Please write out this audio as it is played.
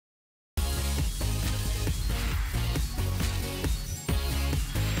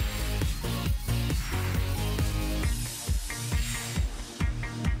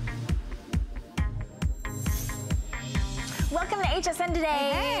HSN Today.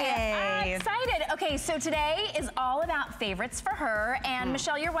 Hey. Excited. Okay, so today is all about favorites for her, and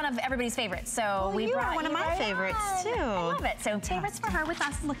Michelle, you're one of everybody's favorites. So we brought one of my favorites too. I love it. So favorites for her with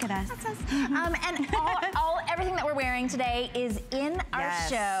us. Look at us. That's us. And everything that we're wearing today is in our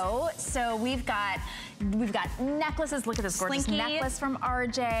show. So we've got necklaces. Look at this gorgeous necklace from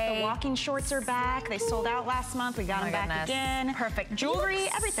RJ. The walking shorts are back. They sold out last month. We got them back again. Perfect. Jewelry,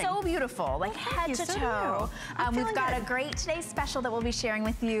 everything. So beautiful, like head to toe. We've got a great today's special that we'll be sharing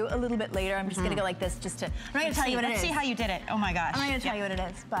with you a little bit later. I'm just gonna go like this just to, I'm not gonna tell you what it is. Let's see how you did it. Oh my gosh. I'm not gonna tell you what it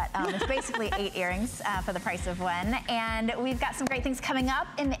is, but it's basically 8 earrings for the price of 1. And we've got some great things coming up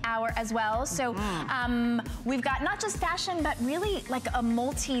in the hour as well. So we've got not just fashion, but really like a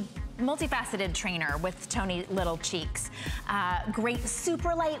multifaceted trainer with Tony Little cheeks. Great,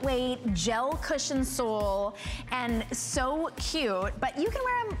 super lightweight, gel cushion sole, and so cute. But you can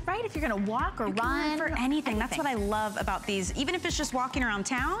wear them, right, if you're gonna walk or run. For anything. That's what I love about these. Even if it's just walking around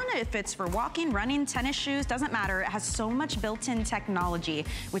town, if it's for walking, running, tennis shoes, doesn't matter. It has so much built-in technology,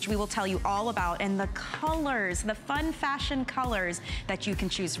 which we will tell you all about, and the colors, the fun fashion colors that you can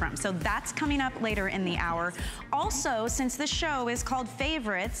choose from. So that's coming up later in the hour. Also, since this show is called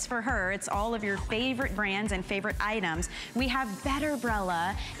Favorites for her, it's all of your favorite brands and favorite items. We have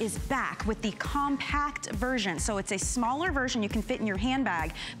Betterbrella is back with the compact version. So it's a smaller version you can fit in your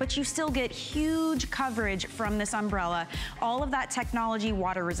handbag, but you still get huge coverage from this umbrella. All of that technology,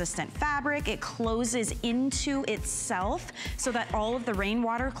 water resistant fabric, it closes into itself so that all of the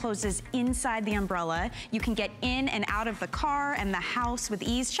rainwater closes inside the umbrella. You can get in and out of the car and the house with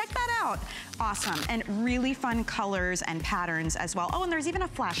ease. Check that out. Awesome. And really fun colors and patterns as well. Oh, and there's even a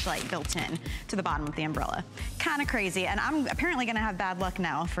flashlight built in to the bottom of the umbrella. Kind of crazy. And I'm apparently gonna have bad luck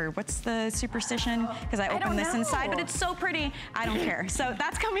now for, what's the superstition? Because I opened this inside, but it's so pretty, I don't care. So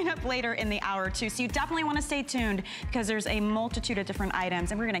that's coming up later in the hour too. So you definitely wanna stay tuned because there's a multitude of different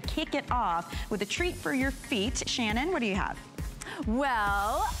items, and we're gonna kick it off with a treat for your feet. Shannon, what do you have?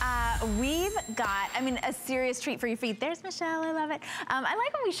 Well, we've got, a serious treat for your feet. There's Michelle, I love it. I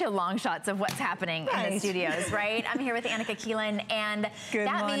like when we show long shots of what's happening in the studios, right? I'm here with Annika Keelan, and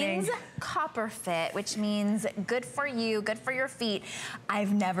that means copper fit, which means good for you, good for your feet.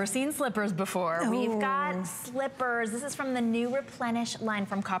 I've never seen slippers before. We've got slippers. This is from the new Replenish line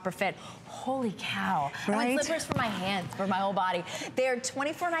from Copper Fit. Holy cow. I want slippers for my hands, for my whole body. They're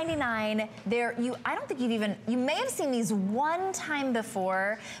 $24.99. I don't think you may have seen these one time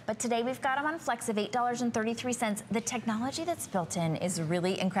before, but today we've got them on Flex of $8.33. The technology that's built in is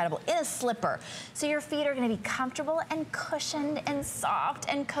really incredible in a slipper. So your feet are gonna be comfortable and cushioned and soft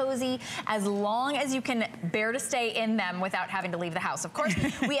and cozy as long as you can bear to stay in them without having to leave the house. Of course,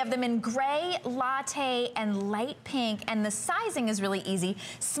 we have them in gray, latte, and light pink, and the sizing is really easy.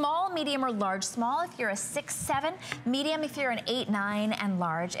 Small, medium, or large. Small if you're a 6'7", medium if you're an 8'9", and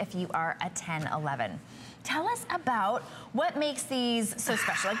large if you are a 10'11". Tell us about what makes these so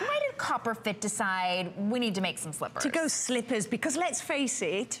special. Like, why did Copper Fit decide we need to make some slippers? To go slippers, because let's face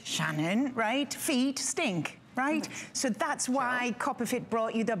it, Shannon, right? Feet stink. Right? So that's why Copper Fit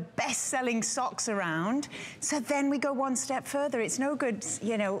brought you the best-selling socks around. So then we go one step further. It's no good,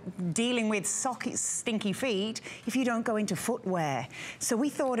 dealing with stinky feet if you don't go into footwear. So we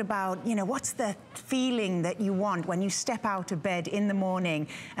thought about, what's the feeling that you want when you step out of bed in the morning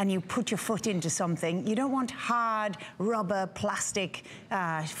and you put your foot into something. You don't want hard, rubber, plastic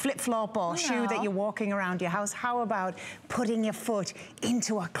flip-flop or shoe that you're walking around your house. How about putting your foot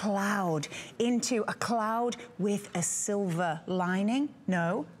into a cloud with a silver lining?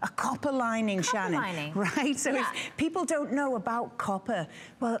 No, a copper lining, Shannon. Lining. Right? So if people don't know about copper,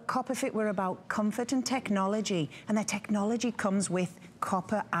 well, at Copper Fit, we're about comfort and technology, and the technology comes with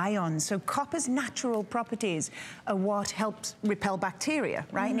copper ions. So copper's natural properties are what helps repel bacteria,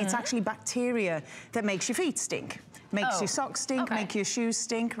 right? And it's actually bacteria that makes your feet stink. Makes your socks stink, make your shoes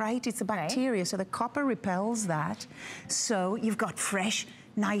stink, right? It's the bacteria, so the copper repels that. So you've got fresh,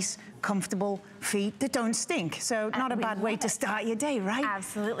 nice, comfortable feet that don't stink. So not a bad way to start your day, right?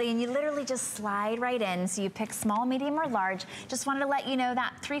 Absolutely, and you literally just slide right in. So you pick small, medium, or large. Just wanted to let you know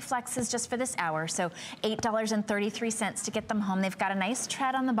that 3 flexes just for this hour. So $8.33 to get them home. They've got a nice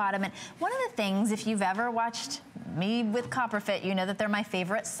tread on the bottom. And one of the things, if you've ever watched me with Copper Fit, you know that they're my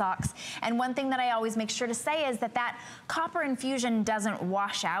favorite socks. And one thing that I always make sure to say is that copper infusion doesn't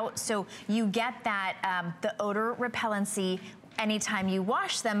wash out. So you get that, the odor repellency anytime you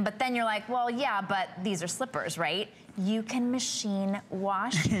wash them, but then you're like, well, yeah, but these are slippers, right? you can machine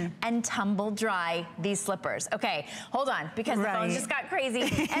wash and tumble dry these slippers. Okay, hold on, because the phone just got crazy.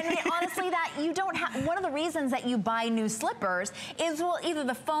 And honestly, that you don't have, one of the reasons that you buy new slippers is, well, either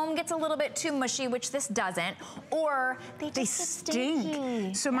the foam gets a little bit too mushy, which this doesn't, or they just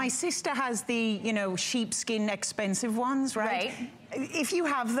stink. So my sister has the, you know, sheepskin expensive ones, right? If you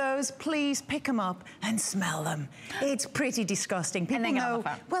have those, please pick them up and smell them. It's pretty disgusting. People know,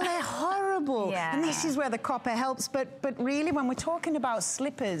 well, they're horrible. And this is where the copper helps. But really, when we're talking about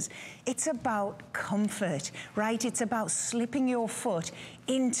slippers, it's about comfort, right? It's about slipping your foot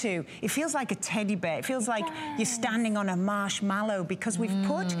into, it feels like a teddy bear. It feels like you're standing on a marshmallow, because we've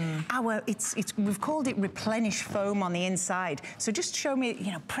put our, we've called it replenish foam on the inside. So just show me,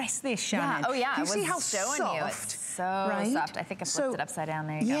 you know, press this, Shannon. Oh yeah, you see how soft? It's so soft. I think I flipped it upside down.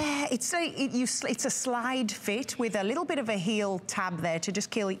 There you go. Yeah, it's a slide fit with a little bit of a heel tab there to just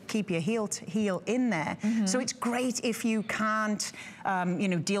keep your heel in there. So it's great if you can't, you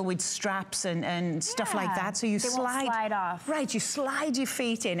know, deal with straps and stuff like that. So you slide off. Right, you slide your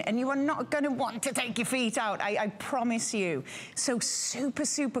feet in, and you are not going to want to take your feet out. I promise you. So super,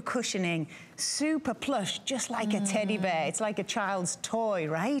 super cushioning. Super plush, just like a teddy bear. It's like a child's toy,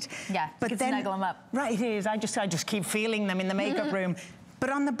 right? Yeah, but then snuggle them up. Right, it is. I just keep feeling them in the makeup room.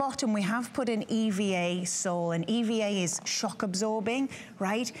 But on the bottom, we have put an EVA sole, and EVA is shock absorbing,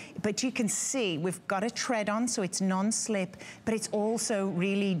 right? But you can see we've got a tread on, so it's non-slip, but it's also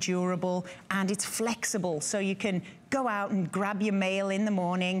really durable and it's flexible, so you can go out and grab your mail in the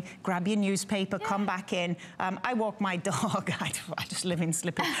morning, grab your newspaper, come back in. I walk my dog. I just live in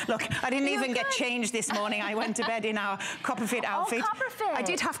slippers. Look, I didn't even get changed this morning. I went to bed in our Copperfit outfit. Copperfit. I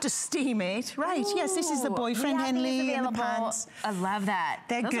did have to steam it. Right, yes, this is the boyfriend Henley in the pants. I love that.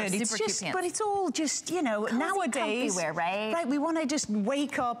 They're Those good. It's just, but it's all just, you know, cozy, nowadays. Comfy wear, right? Right, we want to just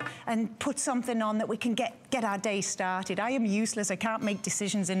wake up and put something on that we can get our day started. I am useless. I can't make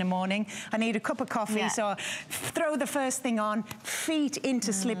decisions in the morning. I need a cup of coffee, so throw the first thing on, feet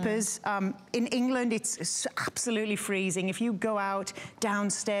into slippers. In England, it's absolutely freezing. If you go out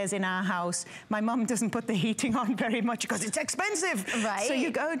downstairs in our house, my mum doesn't put the heating on very much because it's expensive. Right. So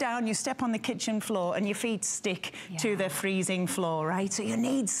you go down, you step on the kitchen floor, and your feet stick to the freezing floor, right? So you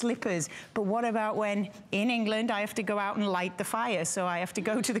need slippers. But what about when in England I have to go out and light the fire? So I have to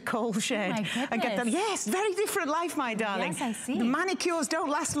go to the coal shed. Oh my goodness. And get them. Yes, very different life, my darling. Yes, I see. The manicures don't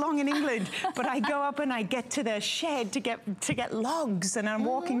last long in England, but I go up and I get to the shed to get logs, and I'm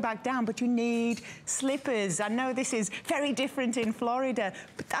walking back down. But you need slippers. I know this is very different in Florida,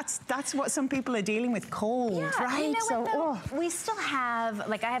 but that's what some people are dealing with, cold, right? You know what, though? We still have,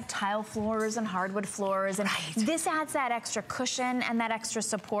 like, I have tile floors and hardwood floors, and this adds that extra cushion and that extra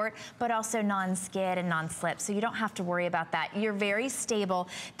support, but also non-skid and non-slip, so you don't have to worry about that. You're very stable.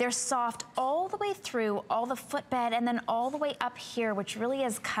 They're soft all the way through, all the footbed, and then all the way up here, which really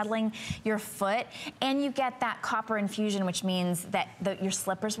is cuddling your foot, and you get that copper infusion, which means that your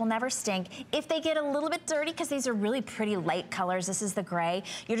slippers will never stink. If they get a little bit dirty, because these are really pretty light colors, this is the gray,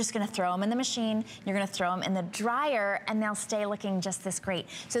 you're just gonna throw them in the machine, you're gonna throw them in the dryer, and they'll stay looking just this great.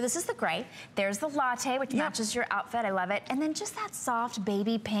 So this is the gray. There's the latte, which matches your outfit. I love it. And then just that soft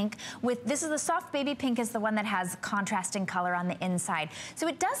baby pink with, this is the soft baby pink is the one that has contrasting color on the inside. So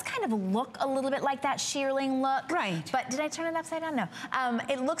it does kind of look a little bit like that shearling look. Right. But did I turn it upside down? No.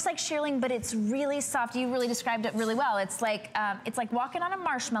 It looks like shearling, but it's really soft. You really described it really well. It's like walking on a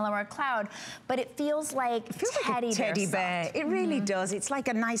marshmallow or a cloud, but it feels like teddy bear. It really does. It's like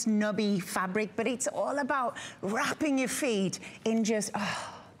a nice nubby fabric, but it's all about wrapping your feet in just,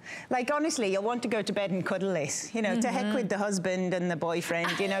 like, honestly, you'll want to go to bed and cuddle this. You know, to heck with the husband and the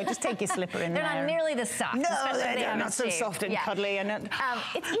boyfriend, you know, just take your slipper in there. They're not nearly this soft. No, they're not so soft and cuddly. And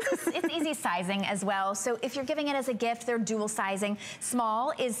it's easy sizing as well. So if you're giving it as a gift, they're dual sizing.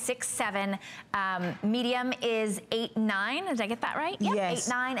 Small is 6'7", medium is 8'9". Did I get that right? Yep, yes.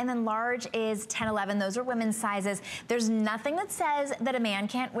 8'9", and then large is 10'11". Those are women's sizes. There's nothing that says that a man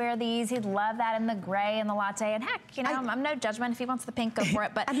can't wear these. He'd love that in the gray and the latte. And heck, you know, I'm no judgment. If he wants the pink, go for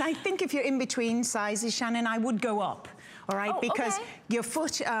it. But and I think if you're in between sizes, Shannon, I would go up. All right, because your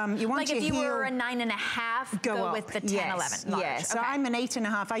foot, you want your heel... Like if you were a 9.5, go with the 10, 11. Large. Yes, so I'm an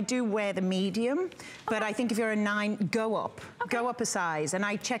 8.5. I do wear the medium, but I think if you're a 9, go up. Go up a size. And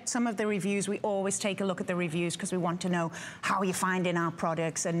I checked some of the reviews. We always take a look at the reviews because we want to know how you're finding our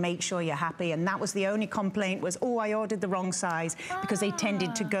products and make sure you're happy. And that was the only complaint was, oh, I ordered the wrong size because they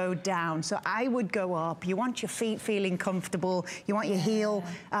tended to go down. So I would go up. You want your feet feeling comfortable. You want your heel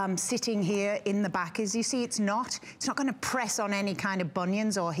sitting here in the back. As you see, it's not going to press on any kind of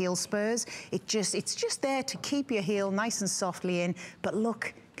bunions or heel spurs. It's just there to keep your heel nice and softly in. But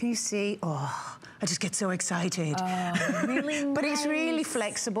look, can you see? Oh, I just get so excited. Oh, really But nice. it's really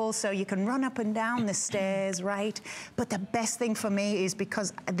flexible, so you can run up and down the stairs, right? But the best thing for me is,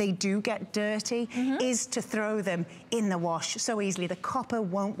 because they do get dirty, is to throw them in the wash so easily. The copper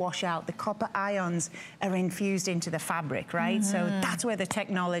won't wash out. The copper ions are infused into the fabric, right? So that's where the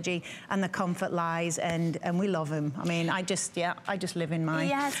technology and the comfort lies, and we love them. I mean, I just live in mine.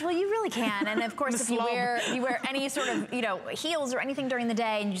 Yes, well, you really can. And of course, if you wear any sort of, you know, heels or anything during the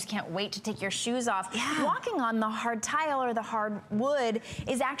day and you just can't wait to take your shoes off, walking on the hard tile or the hard wood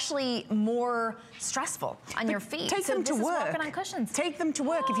is actually more stressful on your feet. Take them to work. Walking on cushions. Take them to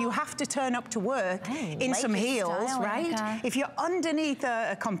work if you have to turn up to work in some heels, right? If you're underneath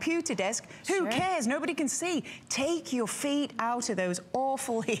a computer desk, who cares? Nobody can see. Take your feet out of those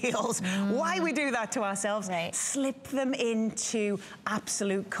awful heels. Why we do that to ourselves? Slip them into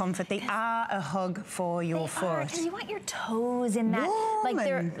absolute comfort. They are a hug for your foot. Because you want your toes in that, warm,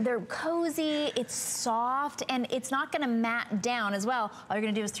 like they're cozy, it's soft, and it's not gonna mat down as well. All you're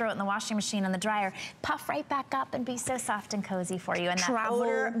gonna do is throw it in the washing machine and the dryer, puff right back up and be so soft and cozy for you. And that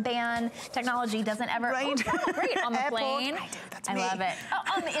odor ban technology doesn't ever, travel great on the plane. I do, that's me. I love it.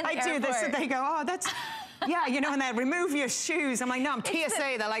 Oh, in the I do this, so they go, oh, that's... Yeah, you know, and they remove your shoes. I'm like, no, I'm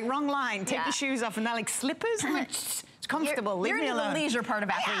TSA. They're like, wrong line. Take your shoes off. And they're like, slippers? I'm like, it's comfortable. Leave me alone. You're in the leisure part of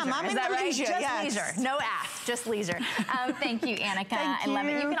athleisure. I'm Is in that the right? leisure, Just leisure. No ass, just leisure. Thank you, Annika. I love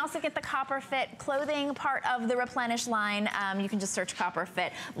it. You can also get the Copper Fit clothing part of the Replenish line. You can just search Copper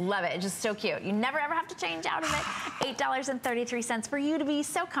Fit. Love it. It's just so cute. You never ever have to change out of it. $8.33 for you to be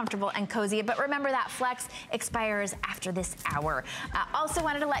so comfortable and cozy. But remember, that flex expires after this hour. Also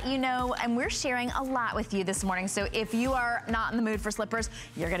wanted to let you know, and we're sharing a lot with you this morning. So if you are not in the mood for slippers,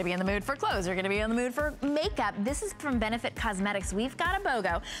 you're going to be in the mood for clothes. You're going to be in the mood for makeup. This is from Benefit Cosmetics. We've got a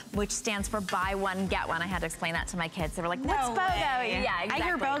BOGO, which stands for buy one, get one. I had to explain that to my kids. They were like, what's BOGO? Yeah, exactly. I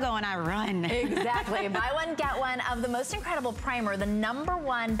hear BOGO and I run. Exactly. Buy one, get one of the most incredible primer, the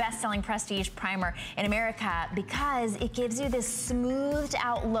 #1 best-selling prestige primer in America, because it gives you this smoothed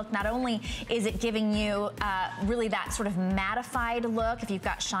out look. Not only is it giving you really that sort of mattified look if you've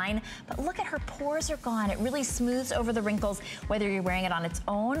got shine, but look at her pores are gone. It really smooths over the wrinkles, whether you're wearing it on its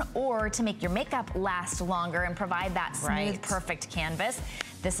own or to make your makeup last longer and provide that smooth, perfect canvas.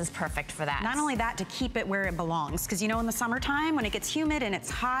 This is perfect for that. Not only that, to keep it where it belongs, because you know in the summertime when it gets humid and it's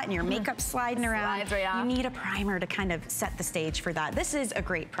hot and your makeup's sliding around, you need a primer to kind of set the stage for that. This is a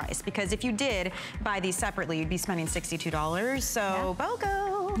great price, because if you did buy these separately, you'd be spending $62. So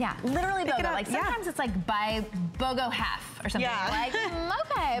BOGO. Yeah, literally BOGO. Like sometimes it's like buy BOGO half or something. You're like,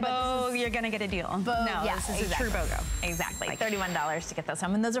 okay, but you're gonna get a deal. No, this is a true BOGO. Exactly, like $31 to get those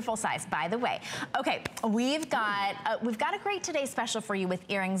home, and those are full size, by the way. Okay, we've got a great Today special for you with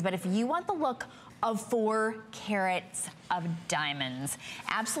earrings, but if you want the look of 4 carats of diamonds,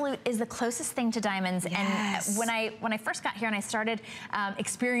 Absolute is the closest thing to diamonds. And when I first got here and I started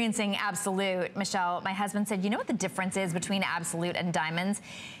experiencing Absolute, Michelle, my husband said, you know what the difference is between Absolute and diamonds?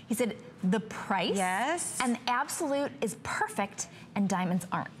 He said, the price. Yes. And Absolute is perfect and diamonds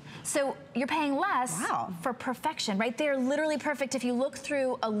aren't. So you're paying less for perfection, right? They're literally perfect. If you look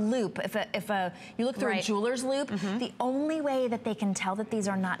through a loop, if you look through a jeweler's loop, the only way that they can tell that these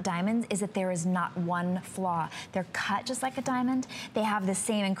are not diamonds is that there is not one flaw. They're cut just like a diamond. They have the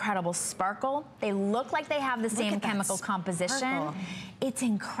same incredible sparkle. They look like they have the same chemical composition. It's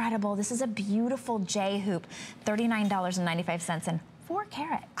incredible. This is a beautiful J hoop, $39.95 and 4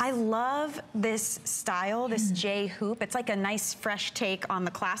 carat. I love this style, this J hoop. It's like a nice fresh take on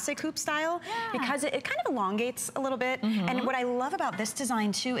the classic hoop style because it kind of elongates a little bit. And what I love about this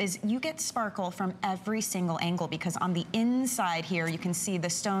design too is you get sparkle from every single angle, because on the inside here you can see the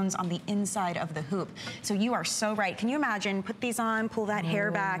stones on the inside of the hoop. So you are so right. Can you imagine, put these on, pull that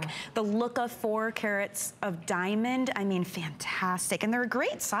hair back, the look of 4 carats of diamond, I mean, fantastic. And they're a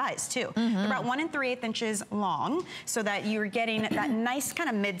great size too. They're about 1 3/8 inches long, so that you're getting that nice kind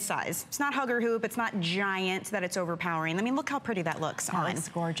of mid-size. It's not hugger hoop, it's not giant that it's overpowering. I mean, look how pretty that looks on. It's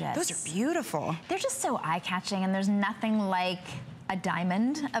gorgeous. Those are beautiful. They're just so eye-catching, and there's nothing like a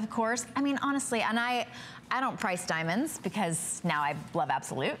diamond, of course. I mean, honestly, and I don't price diamonds because now I love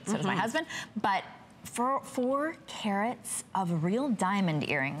Absolute, so does my husband, but for 4 carats of real diamond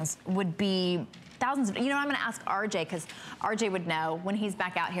earrings would be thousands of, you know, I'm gonna ask RJ, because RJ would know. When he's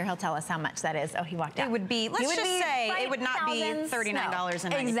back out here, he'll tell us how much that is. Oh, he walked out. It would be, let's just say, it would not be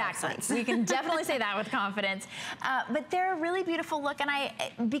 $39.95. Exactly. We can definitely say that with confidence. But they're a really beautiful look, and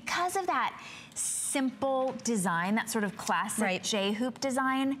because of that, simple design, that sort of classic J-hoop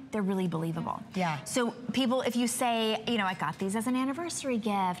design, they're really believable. Yeah. So people, if you say, you know, I got these as an anniversary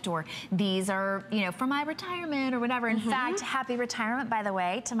gift, or these are, you know, for my retirement or whatever. In fact, happy retirement, by the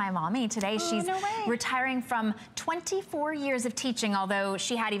way, to my mommy today. She's retiring from 24 years of teaching, although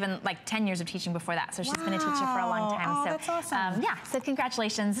she had even like 10 years of teaching before that. So she's been a teacher for a long time. Oh, so that's awesome. yeah, so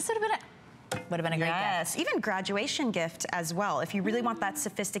congratulations. This would have been a great gift. Even graduation gift as well, if you really want that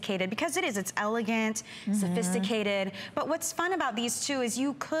sophisticated, because it's elegant, sophisticated. But what's fun about these two is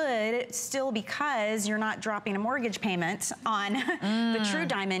you could still, because you're not dropping a mortgage payment on the true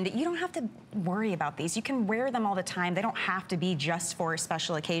diamond, you don't have to worry about these. You can wear them all the time. They don't have to be just for a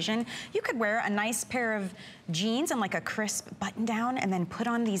special occasion. You could wear a nice pair of jeans and like a crisp button down and then put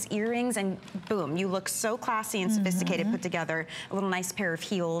on these earrings and boom, you look so classy and sophisticated put together. A little nice pair of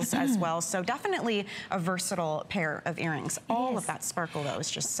heels as well. So definitely a versatile pair of earrings. All of that sparkle though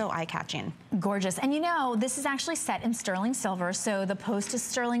is just so eye-catching. Gorgeous. And you know, this is actually set in sterling silver. So the post is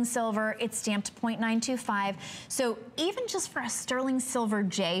sterling silver. It's stamped 0.925. So even just for a sterling silver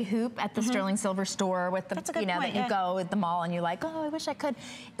J hoop at the sterling silver store with the, you know, that you go at the mall and you're like, oh, I wish I could.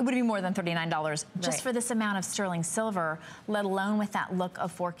 It would be more than $39 just for this amount of sterling silver, let alone with that look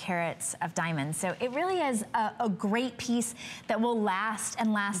of 4 carats of diamonds. So it really is a great piece that will last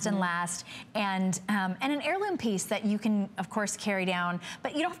and last and last, and an heirloom piece that you can, of course, carry down,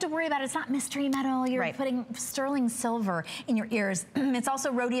 but you don't have to worry about it. It's not mystery metal. You're putting sterling silver in your ears. It's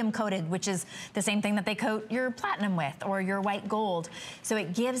also rhodium coated, which is the same thing that they coat your platinum with or your white gold. So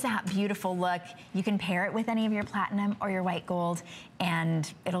it gives that beautiful look. You can pair it with any of your platinum or your white gold,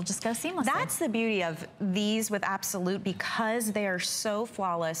 and it'll just go seamlessly. That's the beauty of these with Absolute, because they are so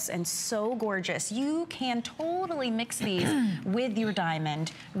flawless and so gorgeous. You can totally mix these with your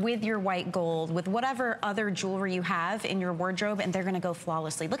diamond, with your white gold, with whatever other jewelry you have in your wardrobe, and they're gonna go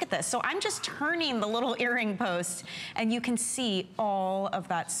flawlessly. Look at this. So I'm just turning the little earring post and you can see all of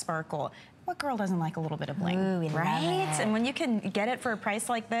that sparkle. What girl doesn't like a little bit of bling, right? And when you can get it for a price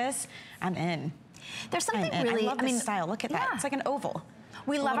like this, I'm in. There's something really, I love this style. Look at that. It's like an oval.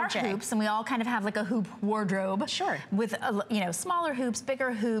 We love our hoops, and we all kind of have like a hoop wardrobe. Sure. With, you know, smaller hoops,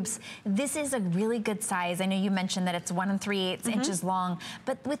 bigger hoops. This is a really good size. I know you mentioned that it's 1 3/8 inches long,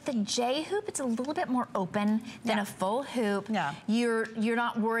 but with the J hoop, it's a little bit more open than a full hoop. Yeah. You're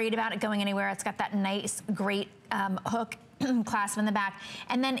not worried about it going anywhere. It's got that nice, great hook clasp in the back,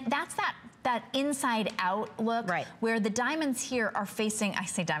 and then that's that inside out look, where the diamonds here are facing, I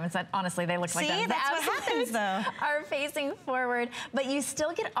say diamonds, honestly they look like diamonds. That's what happens though. Are facing forward, but you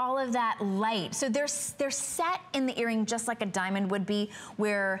still get all of that light. So they're set in the earring just like a diamond would be,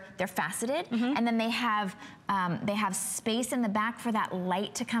 where they're faceted, and then they have space in the back for that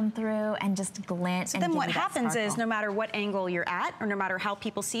light to come through and just glint. So then what happens is, no matter what angle you're at, or no matter how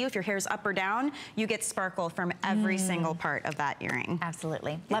people see you, if your hair's up or down, you get sparkle from every single part of that earring.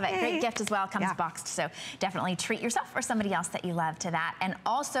 Absolutely. Love it. Great gift as well. Comes boxed. So definitely treat yourself or somebody else that you love to that. And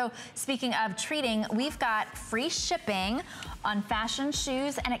also, speaking of treating, we've got free shipping on fashion,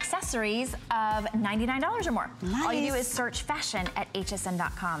 shoes, and accessories of $99 or more. All you do is search fashion at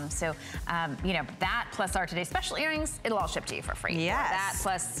hsn.com. So, you know, that plus our Today Special earrings, it'll all ship to you for free. That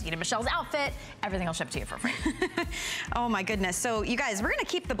plus, you know, Michelle's outfit, everything will ship to you for free. Oh my goodness. So you guys, we're gonna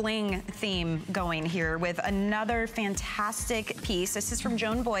keep the bling theme going here with another fantastic piece. This is from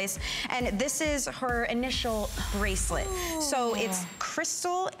Joan Boyce, and this is her initial bracelet. So it's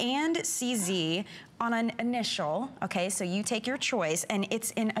crystal and CZ on an initial, okay, so you take your choice, and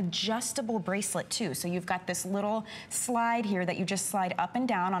it's an adjustable bracelet too. So you've got this little slide here that you just slide up and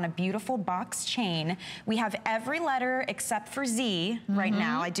down on a beautiful box chain. We have every letter except for Z right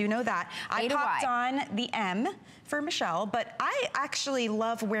now, I do know that. I popped on the M for Michelle, but I actually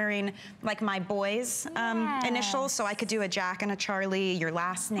love wearing like my boys' initials, so I could do a Jack and a Charlie, your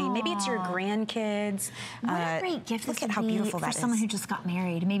last name. Maybe it's your grandkids. What a great gift look at how beautiful that is. For someone who just got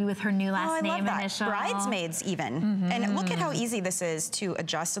married, maybe with her new last name initial. Bridesmaids even. And look at how easy this is to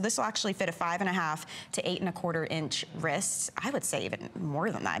adjust. So this will actually fit a 5.5 to 8 1/4 inch wrist. I would say even more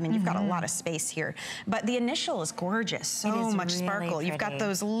than that. I mean, you've got a lot of space here. But the initial is gorgeous. So much sparkle. Pretty. You've got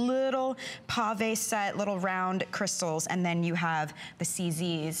those little pave set, little round crystals, and then you have the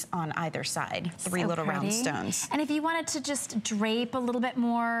CZs on either side. 3 little round stones. And if you wanted to just drape a little bit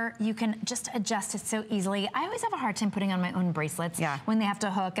more, you can just adjust it so easily. I always have a hard time putting on my own bracelets when they have to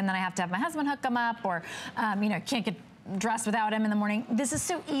hook, and then I have to have my husband hook them up, or you know, can't get dressed without him in the morning. This is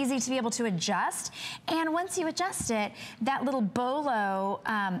so easy to be able to adjust. And once you adjust it, that little bolo,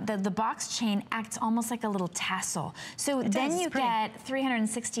 the box chain acts almost like a little tassel. So then you get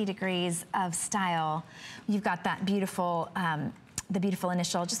 360 degrees of style. You've got that beautiful the beautiful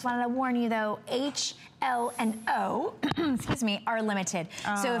initial. Just wanted to warn you though, H, L, and O, excuse me, are limited.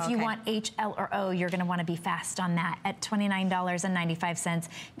 So if you want H, L, or O, you're gonna wanna be fast on that at $29.95.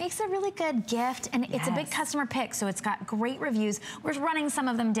 Makes a really good gift, and it's a big customer pick, so it's got great reviews. We're running some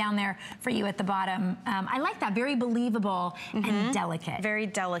of them down there for you at the bottom. I like that, very believable and delicate. Very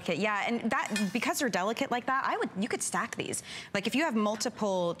delicate, yeah, and that, because they're delicate like that, you could stack these. Like if you have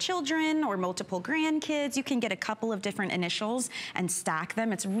multiple children or multiple grandkids, you can get a couple of different initials and stack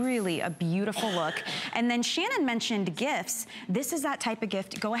them. It's really a beautiful look. And then Shannon mentioned gifts. This is that type of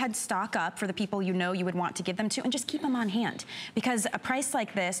gift. Go ahead, stock up for the people you know you would want to give them to, and just keep them on hand. Because a price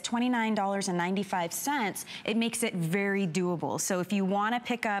like this, $29.95, it makes it very doable. So if you want to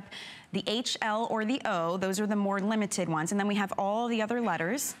pick up the H, L, or the O, those are the more limited ones. And then we have all the other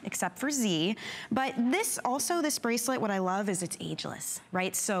letters except for Z. But this bracelet, what I love is it's ageless,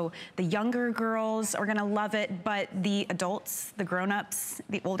 right? So the younger girls are gonna love it, but the adults, the grown-ups,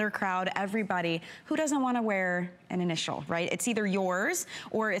 the older crowd, everybody, who doesn't wanna wear an initial, right? It's either yours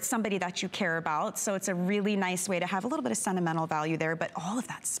or it's somebody that you care about. So it's a really nice way to have a little bit of sentimental value there, but all of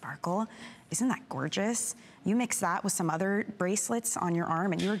that sparkle, isn't that gorgeous? You mix that with some other bracelets on your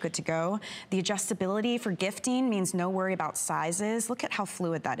arm and you're good to go. The adjustability for gifting means no worry about sizes. Look at how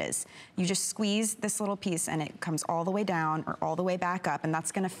fluid that is. You just squeeze this little piece and it comes all the way down or all the way back up, and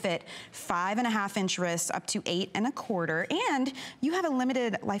that's gonna fit 5.5-inch wrists up to 8 1/4. And you have a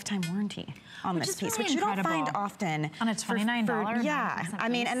limited lifetime warranty on this piece, which you don't find often. On a $29. Yeah, I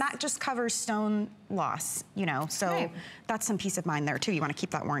mean, and that just covers stone loss, you know, so that's some peace of mind there too. You wanna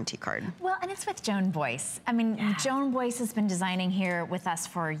keep that warranty card. Well, and it's with Joan Boyce. I mean, Joan Boyce has been designing here with us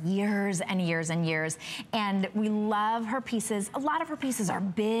for years and years and years, and we love her pieces. A lot of her pieces are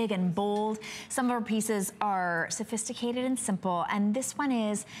big and bold. Some of her pieces are sophisticated and simple, and this one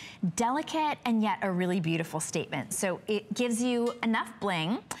is delicate and yet a really beautiful statement. So it gives you enough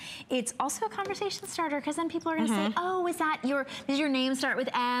bling. It's also a conversation starter, because then people are gonna say, oh, does your name start with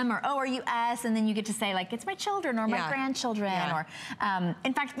M, or oh, are you S? And then you get to say, like, it's my children or my grandchildren, or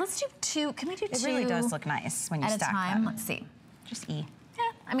in fact, let's do two. Can we do two? It really does look nice when you at stack a time. them. Let's see. Just E. Yeah,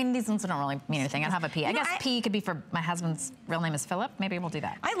 I mean, these ones don't really mean anything. I'd have a P. I guess P could be for my husband's real name is Philip. Maybe we'll do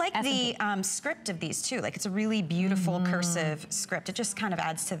that. I like the script of these too. Like, it's a really beautiful cursive script. It just kind of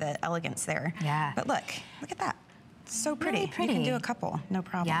adds to the elegance there. Yeah. But look at that. So pretty. Really pretty. You can do a couple, no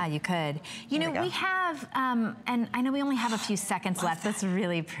problem. Yeah, you could. You know, we have, and I know we only have a few seconds left. That's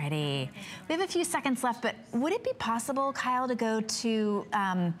really pretty. We have a few seconds left, but would it be possible, Kyle, to go to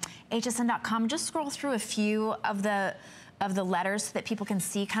hsn.com, just scroll through a few of the letters so that people can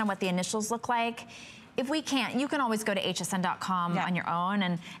see kind of what the initials look like? If we can't, you can always go to hsn.com on your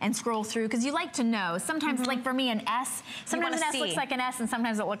own and scroll through, because you like to know. Sometimes, like for me, an S, sometimes an S looks like an S, and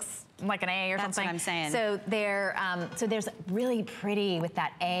sometimes it looks like an A or something. That's what I'm saying. So so there's really pretty with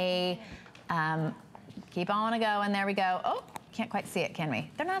that A. Keep on going, there we go. Oh, can't quite see it, can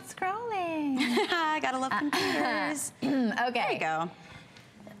we? They're not scrolling. I gotta love computers. Okay. There you go.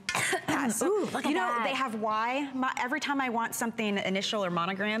 Ooh, look at that. They have Y. Every time I want something initial or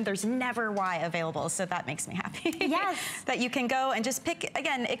monogram, there's never Y available, so that makes me happy. Yes. That you can go and just pick,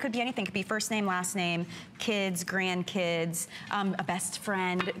 again, it could be anything. It could be first name, last name, kids, grandkids, a best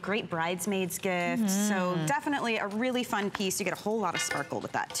friend, great bridesmaids gift. So definitely a really fun piece. You get a whole lot of sparkle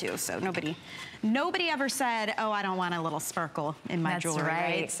with that too. So nobody ever said, oh, I don't want a little sparkle in my jewelry,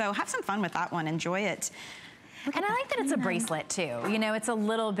 right? So have some fun with that one. Enjoy it. And I like that it's a bracelet too. You know, it's a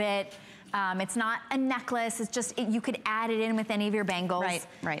little bit, it's not a necklace, it's just, you could add it in with any of your bangles.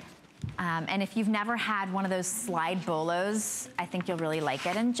 Right. And if you've never had one of those slide bolos, I think you'll really like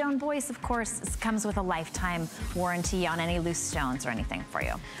it. And Joan Boyce, of course, comes with a lifetime warranty on any loose stones or anything for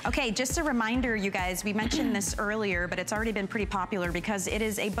you. Okay, just a reminder, you guys, we mentioned this earlier, but it's already been pretty popular because it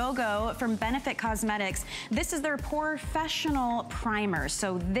is a BOGO from Benefit Cosmetics. This is their professional primer.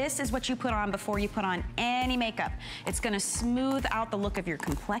 So this is what you put on before you put on any makeup. It's gonna smooth out the look of your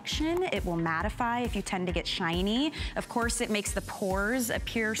complexion. It will mattify if you tend to get shiny. Of course, it makes the pores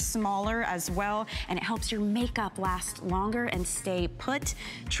appear smaller as well, and it helps your makeup last longer and stay put.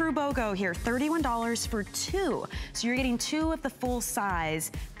 True BOGO here, $31 for 2. So you're getting 2 of the full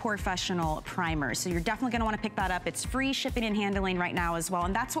size professional primers. So you're definitely gonna wanna pick that up. It's free shipping and handling right now as well.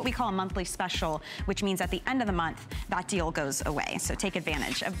 And that's what we call a monthly special, which means at the end of the month, that deal goes away. So take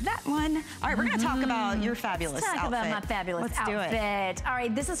advantage of that one. All right, we're gonna talk about your fabulous outfit. Talk about my fabulous outfit. Let's do it. All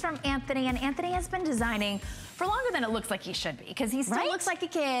right, this is from Anthony, and Anthony has been designing for longer than it looks like he should be, because he still looks like a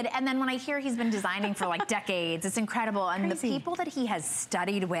kid, And then when I hear he's been designing for like decades, it's incredible. And Crazy. the people that he has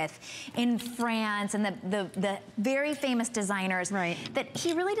studied with in France and the very famous designers, that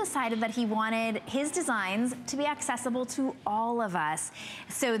he really decided that he wanted his designs to be accessible to all of us.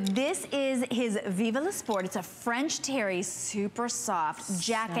 So this is his Vive le Sport. It's a French terry, super soft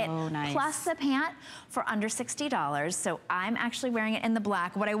jacket, so nice. plus the pant for under $60. So I'm actually wearing it in the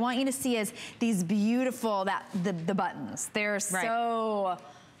black. What I want you to see is these beautiful, the buttons. They're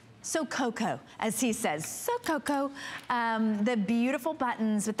so cocoa, as he says, so cocoa. The beautiful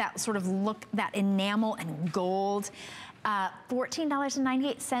buttons with that sort of look, that enamel and gold.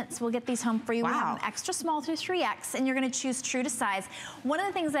 $14.98 will get these home for you. We have an extra small through 3X, and you're gonna choose true to size. One of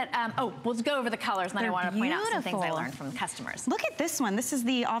the things that, we'll go over the colors, and then I want to point out some things I learned from customers. Look at this one. This is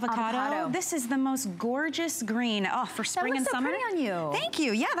the avocado. This is the most gorgeous green. Oh, for spring and summer. That looks so pretty on you. Thank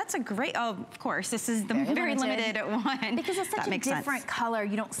you. Yeah, that's a great, of course. This is the very limited one. Because it's such a different color.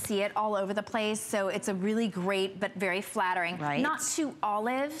 You don't see it all over the place, so it's a really great, but very flattering. Not too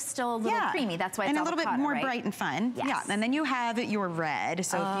olive, still a little creamy. That's why it's avocado, and a little bit more bright and fun. Yes. And then you have your red.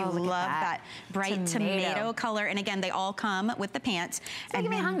 So if you love that bright tomato color, and again, they all come with the pants. It's making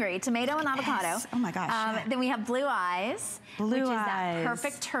me hungry. Tomato and avocado. Yes. Oh my gosh. Then we have blue eyes, which is that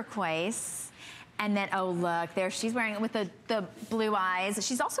perfect turquoise. And then, oh look, there she's wearing it with the blue eyes.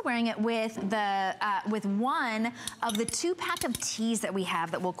 She's also wearing it with the with one of the 2-pack of tees that we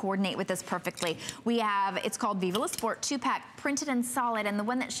have that will coordinate with this perfectly. We have, it's called Vive le Sport 2-pack, printed and solid, and the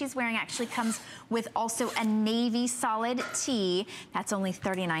one that she's wearing actually comes with also a navy solid tee. That's only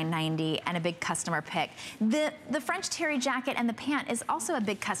 $39.90 and a big customer pick. The French terry jacket and the pant is also a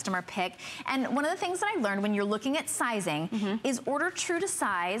big customer pick. And one of the things that I learned when you're looking at sizing is order true to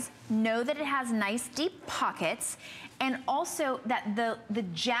size, know that it has nice deep pockets, and also that the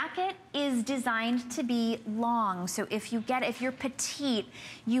jacket is designed to be long. So if you're petite,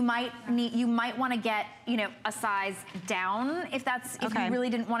 you might want to get, you know, a size down if you really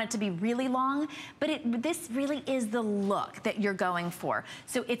didn't want it to be really long. But this really is the look that you're going for.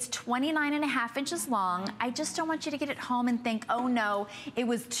 So it's 29.5 inches long. I just don't want you to get it home and think, oh no, it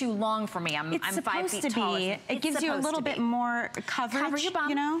was too long for me. I'm 5 feet tall. It gives you a little bit more coverage. Cover your bum,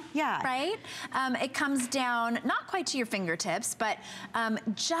 you know? Yeah. Right? It comes down, not quite to your fingertips, but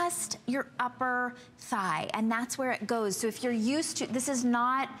just your upper thigh, and that's where it goes. So if you're used to,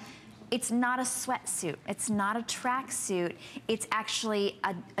 it's not a sweatsuit, it's not a tracksuit, it's actually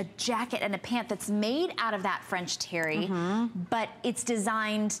a jacket and a pant that's made out of that French terry, but it's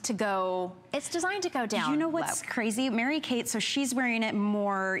designed to go down. You know what's crazy? Mary Kate, so she's wearing it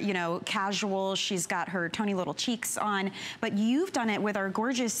more, you know, casual. She's got her Tony Little cheeks on, but you've done it with our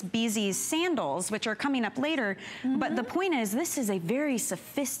gorgeous Beezy's sandals, which are coming up later. But the point is, this is a very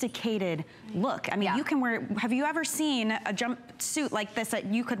sophisticated look. I mean, you can wear, have you ever seen a jumpsuit like this that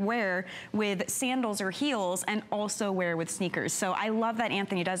you could wear with sandals or heels and also wear with sneakers? So I love that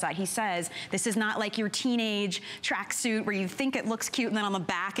Anthony does that. He says, this is not like your teenage tracksuit where you think it looks cute and then on the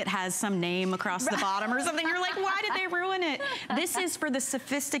back it has some name across the bottom or something. You're like, why did they ruin it? This is for the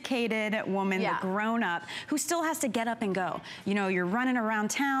sophisticated woman, the grown-up, who still has to get up and go. You know, you're running around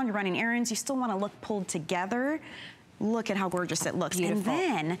town, you're running errands, you still want to look pulled together. Look at how gorgeous it looks. Beautiful.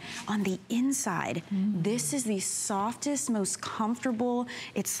 And then on the inside, this is the softest, most comfortable.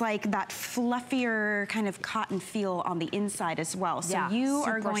 It's like that fluffier kind of cotton feel on the inside as well. So you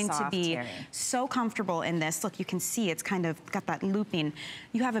are going to be so comfortable in this. Look, you can see it's kind of got that looping.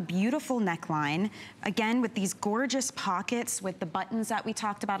 You have a beautiful neckline. Again, with these gorgeous pockets with the buttons that we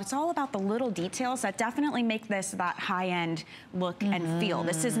talked about. It's all about the little details that definitely make this that high-end look and feel.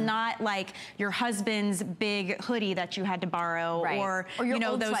 This is not like your husband's big hoodie that you had to borrow, or you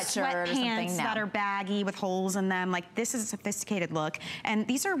know, those sweatpants that are baggy with holes in them. Like, this is a sophisticated look, and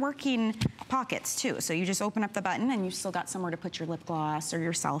these are working pockets too. So you just open up the button and you still got somewhere to put your lip gloss or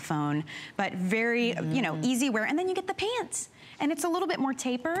your cell phone, but very you know, easy wear. And then you get the pants, and it's a little bit more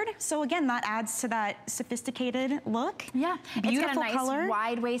tapered. So again, that adds to that sophisticated look. Yeah, beautiful it's got a nice color,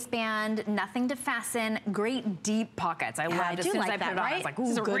 wide waistband, nothing to fasten, great deep pockets. I loved it. As soon as I put it on, I was like,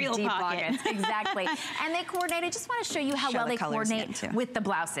 ooh, good real deep pockets. Exactly. And they coordinate. I just want to show you how well they coordinate with the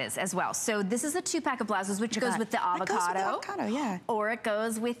blouses as well. So this is a 2-pack of blouses, which goes with the avocado. Or it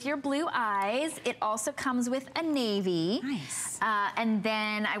goes with your blue eyes. It also comes with a navy. Nice. And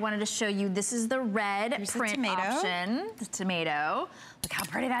then I wanted to show you, this is the red print option. The tomato. Look how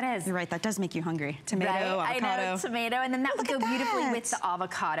pretty that is. You're right, that does make you hungry. Tomato, avocado. I know, tomato, and then that would go beautifully with the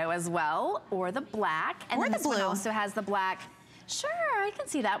avocado as well, or the black. And then this one also has the black. Sure, I can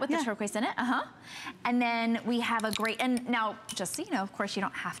see that with the turquoise in it. And then we have a great, and now just so you know, of course, you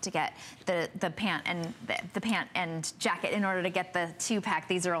don't have to get the pant and jacket in order to get the 2-pack.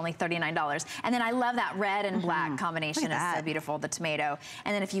 These are only $39. And then I love that red and black combination. It's so beautiful, the tomato.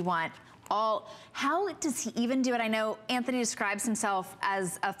 And then if you want how does he even do it? I know Anthony describes himself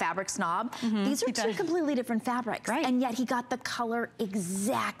as a fabric snob. These are two completely different fabrics. And yet he got the color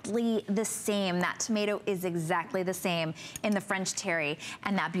exactly the same. That tomato is exactly the same in the French terry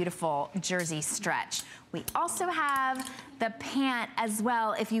and that beautiful jersey stretch. We also have the pant as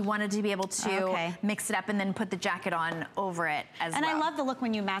well if you wanted to be able to mix it up and then put the jacket on over it as well. And I love the look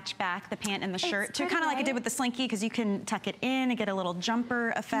when you match back the pant and the shirt too, kind of like I did with the slinky, because you can tuck it in and get a little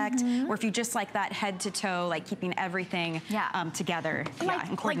jumper effect, or if you just like that head to toe, like keeping everything together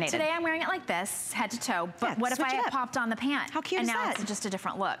and coordinated. Like today I'm wearing it like this, head to toe, but what if I had popped on the pant? How cute is that? And now it's just a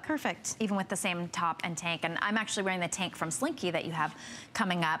different look. Perfect. Even with the same top and tank. And I'm actually wearing the tank from Slinky that you have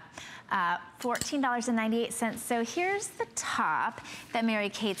coming up. $14.98. So here's the top that Mary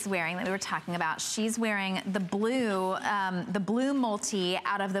Kate's wearing that we were talking about. She's wearing the blue multi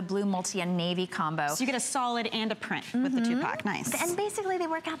out of the blue multi and navy combo. So you get a solid and a print with the 2-pack. Nice. And basically they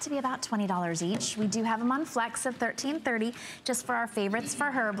work out to be about $20 each. We do have them on Flex at $13.30 just for our favorites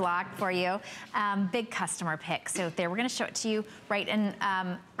for her block for you. Big customer pick. So there, we're going to show it to you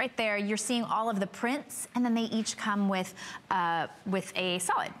right there. You're seeing all of the prints, and then they each come with a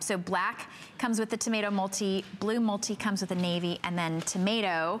solid. So black comes with the tomato multi, blue multi comes with the navy, and then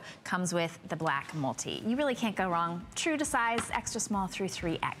tomato comes with the black multi. You really can't go wrong. True to size, extra small through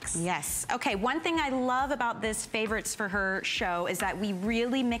 3X. Yes. Okay, one thing I love about this favorites for her show is that we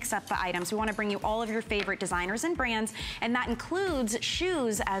really mix up the items. We want to bring you all of your favorite designers and brands, and that includes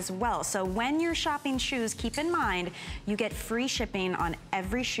shoes as well. So when you're shopping shoes, keep in mind you get free shipping on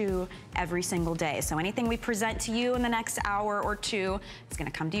every shoe every single day. So anything we present to you in the next hour or two, it's going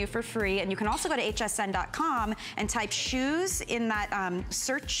to come to you for free. And you can also go to hsn.com and type shoes in that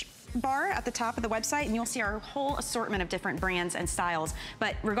search bar at the top of the website, and you'll see our whole assortment of different brands and styles.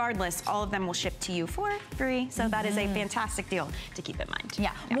 But regardless, all of them will ship to you for free. So that is a fantastic deal to keep in mind.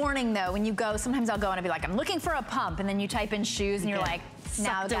 Yeah. Warning though, when you go, sometimes I'll go and I'll be like, I'm looking for a pump, and then you type in shoes and you're like,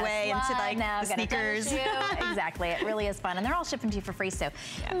 now sucked away into like the sneakers. Exactly. It really is fun, and they're all shipping to you for free, so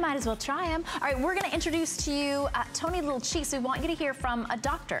you might as well try them. All right, we're going to introduce to you Tony Little Cheeks. We want you to hear from a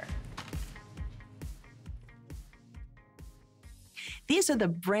doctor. These are the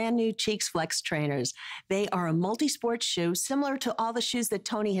brand new Cheeks Flex trainers. They are a multi-sport shoe, similar to all the shoes that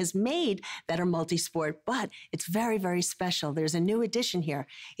Tony has made that are multi-sport, but it's very, very special. There's a new addition here.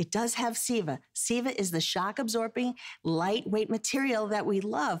 It does have Siva. Siva is the shock-absorbing, lightweight material that we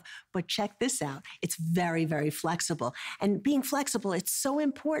love, but check this out. It's very, very flexible. And being flexible, it's so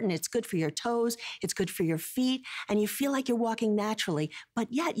important. It's good for your toes, it's good for your feet, and you feel like you're walking naturally, but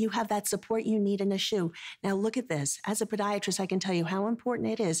yet you have that support you need in a shoe. Now look at this. As a podiatrist, I can tell you how important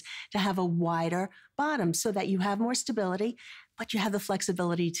it is to have a wider bottom so that you have more stability, but you have the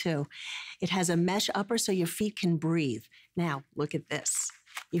flexibility too. It has a mesh upper so your feet can breathe. Now, look at this.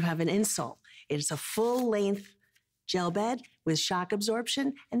 You have an insole. It's a full-length gel bed with shock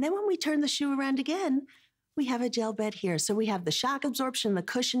absorption, and then when we turn the shoe around again, we have a gel bed here. So we have the shock absorption, the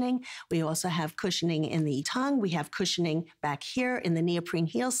cushioning. We also have cushioning in the tongue. We have cushioning back here in the neoprene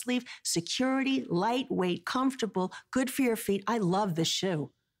heel sleeve. Security, lightweight, comfortable, good for your feet. I love this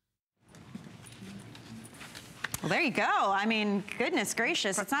shoe. Well, there you go. I mean, goodness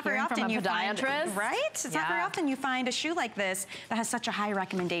gracious. It's not very often you find, right? It's not very often you find a shoe like this that has such a high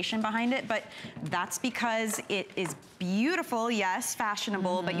recommendation behind it, but that's because it is beautiful, yes,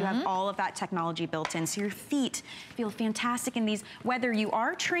 fashionable, but you have all of that technology built in. So your feet feel fantastic in these, whether you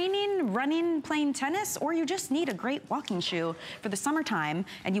are training, running, playing tennis, or you just need a great walking shoe for the summertime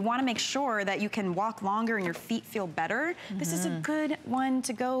and you want to make sure that you can walk longer and your feet feel better. This is a good one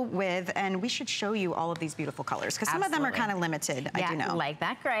to go with, and we should show you all of these beautiful colors because some of them are kind of limited, I do know. Like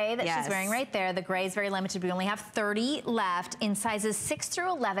that gray that she's wearing right there. The gray is very limited. We only have 30 left in sizes 6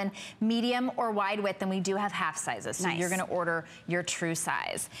 through 11, medium or wide width, and we do have half sizes. So you're going to order your true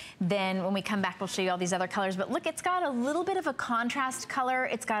size. Then when we come back, we'll show you all these other colors. But look, it's got a little bit of a contrast color.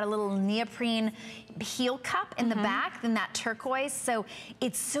 It's got a little neoprene heel cup in the back, then that turquoise. So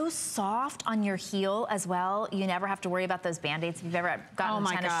it's so soft on your heel as well. You never have to worry about those Band-Aids if you've ever gotten a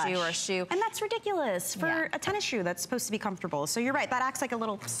tennis shoe or a shoe. And that's ridiculous. For a tennis tennis shoe that's supposed to be comfortable. So you're right, that acts like a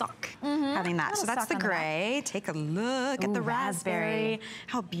little sock, having that. So that's the gray. Take a look at the raspberry.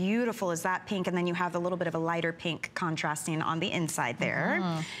 How beautiful is that pink? And then you have a little bit of a lighter pink contrasting on the inside there.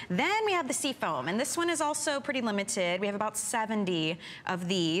 Then we have the seafoam, and this one is also pretty limited. We have about 70 of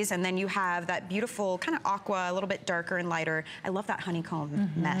these, and then you have that beautiful kind of aqua, a little bit darker and lighter. I love that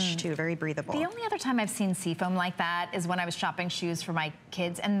honeycomb mesh too, very breathable. The only other time I've seen seafoam like that is when I was shopping shoes for my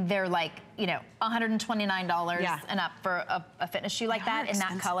kids, and they're like, you know, $129 and up for a fitness shoe like that in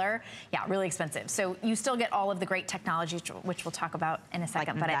that color. Yeah, really expensive. So you still get all of the great technology, which we'll talk about in a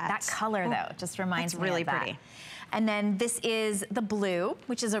second. But that color, though, just reminds me really of that. Pretty. And then this is the blue,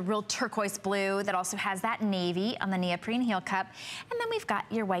 which is a real turquoise blue that also has that navy on the neoprene heel cup. And then we've got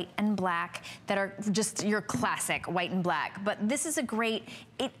your white and black that are just your classic white and black. But this is a great,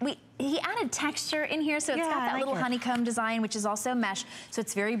 he added texture in here, so it's got that little honeycomb design, which is also mesh, so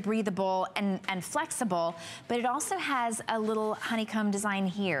it's very breathable and flexible, but it also has a little honeycomb design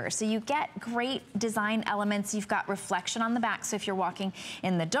here. So you get great design elements. You've got reflection on the back, so if you're walking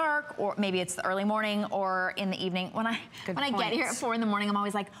in the dark, or maybe it's the early morning or in the evening. When I get here at 4 in the morning, I'm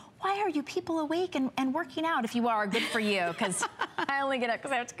always like, why are you people awake and working out? If you are, good for you, because I only get up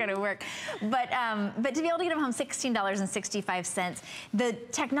because I have to go to work. But to be able to get them home, $16.65. The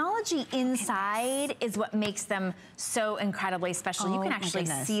technology inside is what makes them so incredibly special. You can actually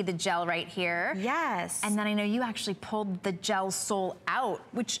see the gel right here. Yes. And then I know you actually pulled the gel sole out,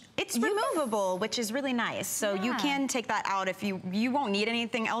 which it's removable, which is really nice. So you can take that out if you won't need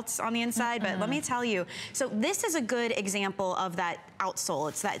anything else on the inside. But let me tell you, so this is a good example of that outsole.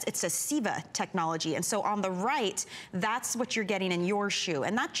 It's a SIVA technology. And so on the right, that's what you're getting in your shoe.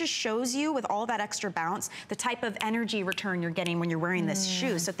 And that just shows you, with all that extra bounce, the type of energy return you're getting when you're wearing this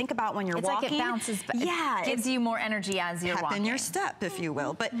shoe. So think about when you're walking. It's like it bounces, but it gives you more energy as you're walking. In your step, if you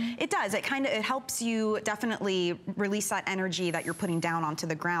will. But it does. It helps you definitely release that energy that you're putting down onto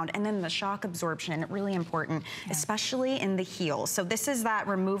the ground. And then the shock absorption, really important, especially in the heel. So this is that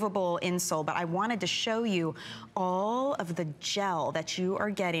removable insole, but I wanted to show you all of the gel that you are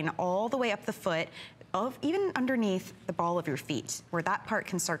getting all the way up the foot, even underneath the ball of your feet, where that part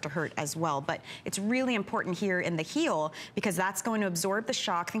can start to hurt as well. But it's really important here in the heel, because that's going to absorb the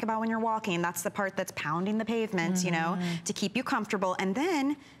shock. Think about when you're walking, that's the part that's pounding the pavement, you know, to keep you comfortable. And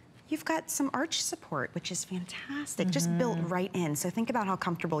then you've got some arch support, which is fantastic, just built right in. So think about how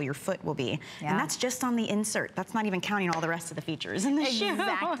comfortable your foot will be. And that's just on the insert. That's not even counting all the rest of the features in the shoe.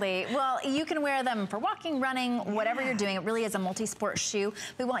 Exactly. Well, you can wear them for walking, running, whatever you're doing. It really is a multi-sport shoe.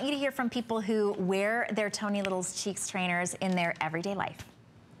 We want you to hear from people who wear their Tony Little's Cheeks trainers in their everyday life.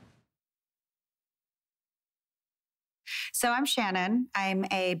 So I'm Shannon. I'm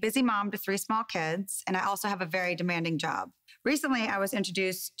a busy mom to 3 small kids, and I also have a very demanding job. Recently, I was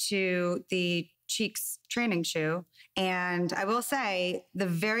introduced to the Cheeks training shoe, and I will say the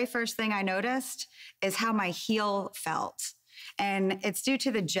very first thing I noticed is how my heel felt. And it's due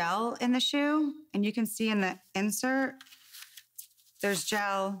to the gel in the shoe, and you can see in the insert, there's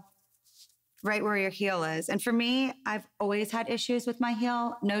gel right where your heel is. And for me, I've always had issues with my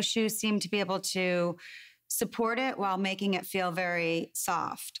heel. No shoes seem to be able to support it while making it feel very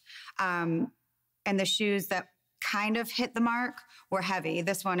soft. And the shoes that kind of hit the mark were heavy.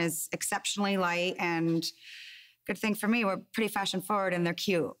 This one is exceptionally light, and good thing for me, we're pretty fashion forward and they're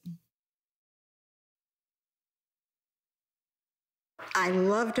cute. I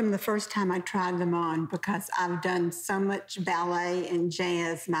loved them the first time I tried them on because I've done so much ballet and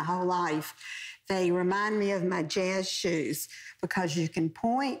jazz my whole life. They remind me of my jazz shoes because you can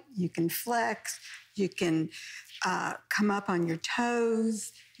point, you can flex, you can come up on your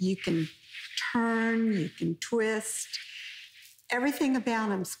toes, you can turn, you can twist. Everything about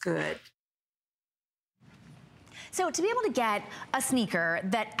them's good. So to be able to get a sneaker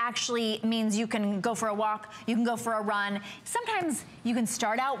that actually means you can go for a walk, you can go for a run, sometimes you can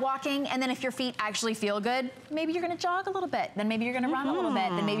start out walking, and then if your feet actually feel good, maybe you're gonna jog a little bit, then maybe you're gonna run a little bit,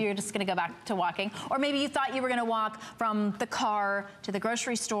 then maybe you're just gonna go back to walking. Or maybe you thought you were gonna walk from the car to the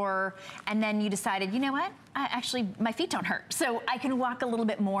grocery store, and then you decided, you know what? Actually, my feet don't hurt, so I can walk a little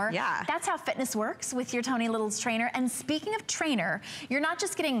bit more. Yeah. That's how fitness works with your Tony Little's trainer. And speaking of trainer, you're not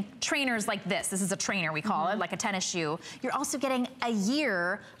just getting trainers like this. This is a trainer, we call it, like a tennis shoe. You're also getting a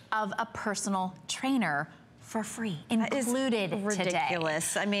year of a personal trainer for free, included ridiculous.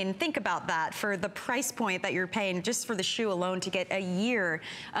 Today. I mean, think about that. For the price point that you're paying just for the shoe alone, to get a year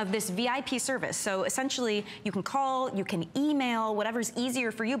of this VIP service. So essentially, you can call, you can email, whatever's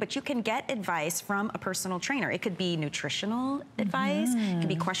easier for you, but you can get advice from a personal trainer. It could be nutritional advice, it could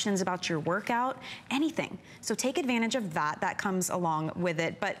be questions about your workout, anything. So take advantage of that. That comes along with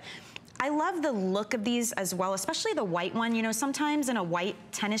it. But I love the look of these as well, especially the white one. You know, sometimes in a white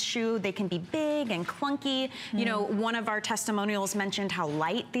tennis shoe, they can be big and clunky. You know, one of our testimonials mentioned how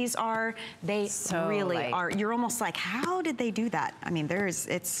light these are. They really are. You're almost like, how did they do that? I mean,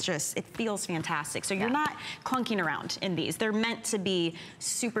 it's just, it feels fantastic. So you're not clunking around in these. They're meant to be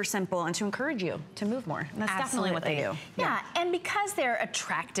super simple and to encourage you to move more. And that's definitely what they do. Yeah, and because they're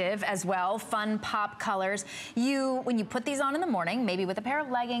attractive as well, fun pop colors, when you put these on in the morning, maybe with a pair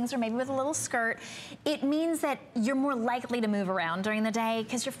of leggings or maybe with a little skirt, it means that you're more likely to move around during the day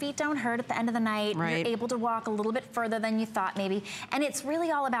because your feet don't hurt at the end of the night. You're able to walk a little bit further than you thought maybe. And it's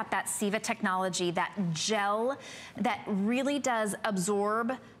really all about that Siva technology, that gel that really does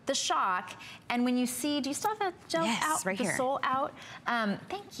absorb the shock. And when you see, do you still have that gel out? Right here. The sole out?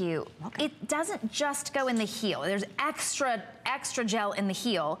 Thank you. It doesn't just go in the heel. There's extra gel in the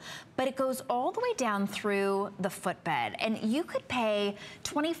heel, but it goes all the way down through the footbed. And you could pay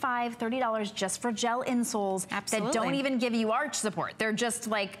 $25, $30 just for gel insoles that don't even give you arch support. They're just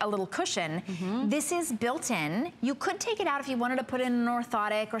like a little cushion. This is built in. You could take it out if you wanted to put in an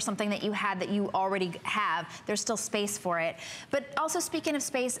orthotic or something that you had that you already have. There's still space for it. But also, speaking of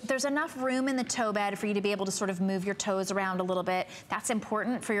space, there's enough room in the toe bed for you to be able to sort of move your toes around a little bit. That's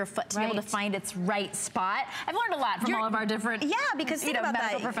important for your foot to be able to find its right spot. I've learned a lot from all of our different because think about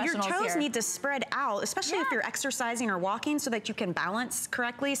that. Your toes need to spread out, especially if you're exercising or walking, so that you can balance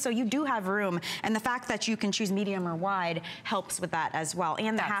correctly. So you do have room. And the fact that you can choose medium or wide helps with that as well.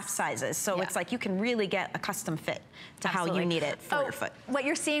 And the half sizes. So it's like you can really get a custom fit to how you need it for your foot. What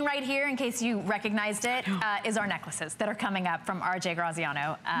you're seeing right here, in case you recognized it, is our necklaces that are coming up from RJ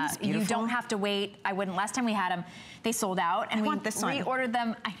Graziano. You don't have to wait. I wouldn't. Last time we had them, they sold out, and we reordered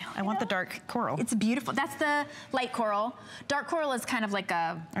them. I know. I want the dark coral. It's beautiful. That's the light coral. Dark coral is kind of like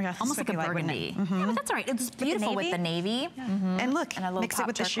a, almost like a burgundy. Yeah, but that's all right. It's beautiful with the navy. And look, mix it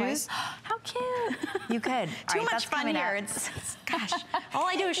with the shoes. How cute. You could. Too much fun here. It's, gosh, all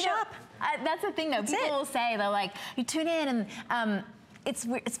I do is shop. That's the thing, though. People will say, they're like, you tune in, and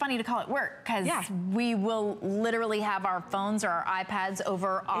it's funny to call it work, because we will literally have our phones or our iPads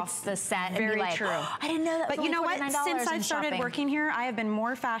off the set and be like, oh, I didn't know that was But you know what? Since I've started working here, I have been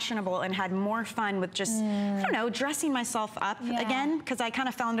more fashionable and had more fun with just, I don't know, dressing myself up again, because I kind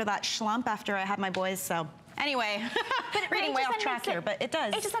of fell into that schlump after I had my boys, so. Anyway, reading way off track here, but it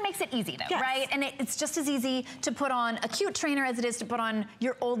does. It just makes it easy, though, right? And it's just as easy to put on a cute trainer as it is to put on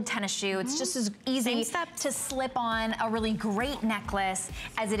your old tennis shoe. It's just as easy to slip on a really great necklace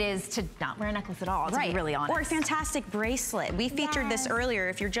as it is to not wear a necklace at all, to be really honest. Or a fantastic bracelet. We featured this earlier.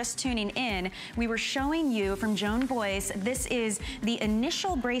 If you're just tuning in, we were showing you from Joan Boyce, this is the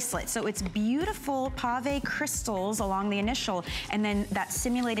initial bracelet. So it's beautiful pave crystals along the initial, and then that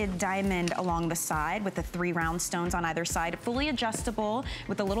simulated diamond along the side with the 3 round stones on either side, fully adjustable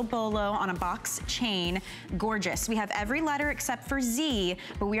with a little bolo on a box chain. Gorgeous. We have every letter except for Z,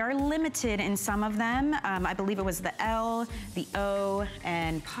 but we are limited in some of them. I believe it was the L, the O,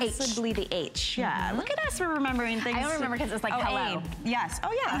 and possibly the H. Yeah, look at us, we're remembering things. I don't remember because it's like hello. A. Yes,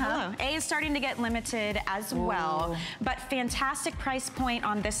 oh yeah, hello. A is starting to get limited as well, but fantastic price point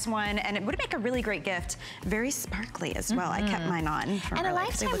on this one, and it would make a really great gift. Very sparkly as well. I kept mine on. And a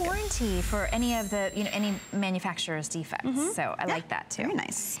lifetime warranty for any of the, any manufacturer's defects. So I like that too. Very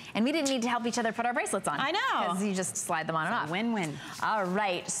nice. And we didn't need to help each other put our bracelets on. I know. Because you just slide them on and off. Win-win. All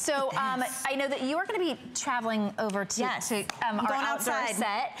right. So I know that you are going to be traveling over to, our outdoor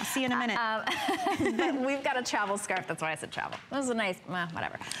set. I'll see you in a minute. But we've got a travel scarf. That's why I said travel. This is a nice,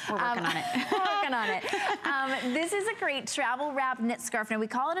 whatever. We're working on it. We're working on it. This is a great travel wrap knit scarf. Now we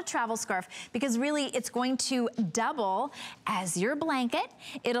call it a travel scarf because really it's going to double as your blanket.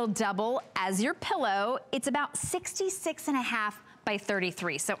 It'll double as your pillow. It's about 66.5 by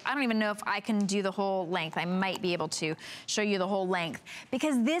 33. So I don't even know if I can do the whole length. I might be able to show you the whole length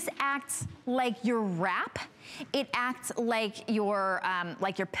because this acts like your wrap. It acts like your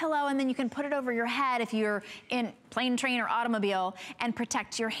pillow, and then you can put it over your head if you're in plane, train, or automobile and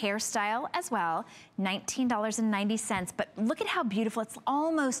protect your hairstyle as well. $19.90, but look at how beautiful. It's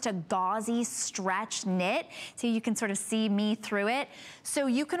almost a gauzy stretch knit, so you can sort of see me through it. So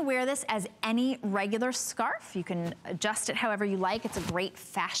you can wear this as any regular scarf. You can adjust it however you like. It's a great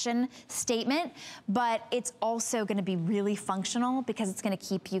fashion statement, but it's also gonna be really functional because it's gonna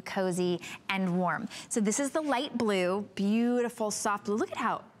keep you cozy and warm. So this is the light blue, beautiful soft blue. Look at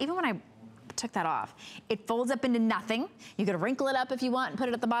how, even when I took that off, it folds up into nothing. You could wrinkle it up if you want and put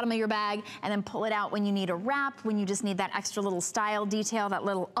it at the bottom of your bag and then pull it out when you need a wrap, when you just need that extra little style detail, that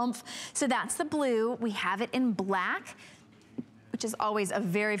little oomph. So that's the blue. We have it in black, which is always a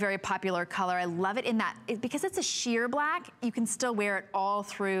very, very popular color. I love it in that, because it's a sheer black, you can still wear it all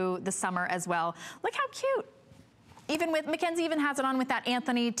through the summer as well. Look how cute. Even with, Mackenzie even has it on with that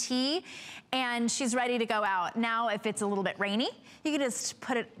Anthony tee, and she's ready to go out. Now, if it's a little bit rainy, you can just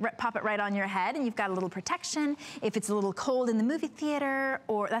pop it right on your head, and you've got a little protection. If it's a little cold in the movie theater,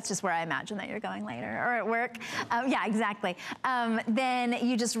 or that's just where I imagine that you're going later, or at work. Yeah, exactly. Then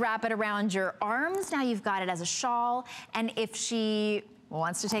you just wrap it around your arms. Now you've got it as a shawl, and if she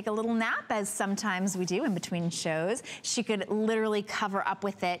wants to take a little nap, as sometimes we do in between shows, she could literally cover up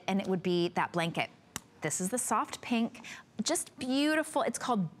with it, and it would be that blanket. This is the soft pink, just beautiful. It's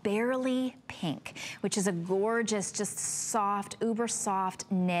called Barely Pink, which is a gorgeous, just soft, uber soft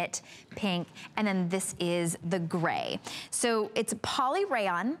knit pink. And then this is the gray. So it's a poly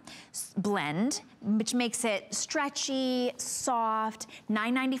rayon blend, which makes it stretchy, soft,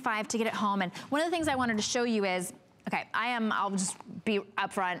 $9.95 to get it home. And one of the things I wanted to show you is, okay, I'll just be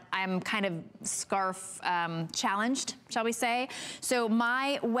upfront, I'm kind of scarf challenged, shall we say. So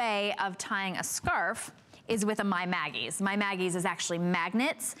my way of tying a scarf is with a My Maggie's. My Maggie's is actually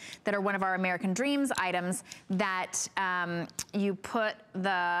magnets that are one of our American Dreams items that you put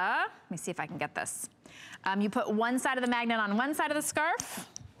let me see if I can get this. You put one side of the magnet on one side of the scarf.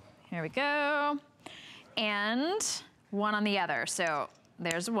 Here we go. And one on the other. So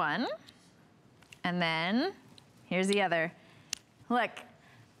there's one. And then here's the other. Look,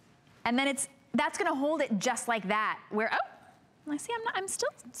 and then that's gonna hold it just like that. Where, oh, I see, I'm still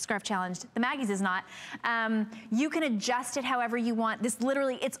scarf challenged. The Maggie's is not. You can adjust it however you want. This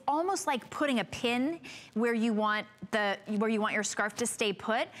literally, it's almost like putting a pin where you want your scarf to stay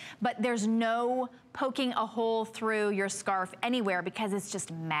put, but there's no poking a hole through your scarf anywhere because it's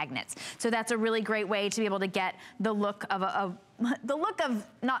just magnets. So that's a really great way to be able to get the look of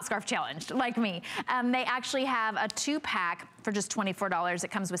not scarf challenged like me. They actually have a 2-pack for just $24.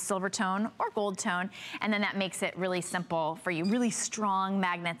 It comes with silver tone or gold tone, and then that makes it really simple for you. Really strong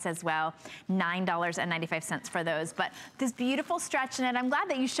magnets as well. $9.95 for those. But this beautiful stretch in it. I'm glad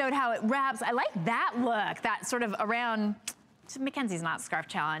that you showed how it wraps. I like that look, that sort of around. Mackenzie's not scarf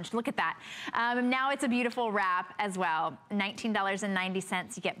challenged. Look at that. Now it's a beautiful wrap as well.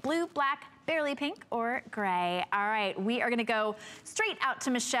 $19.90. You get blue, black, barely pink, or gray. All right, we are gonna go straight out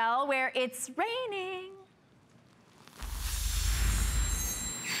to Michelle where it's raining.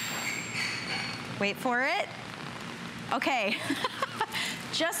 Wait for it. Okay.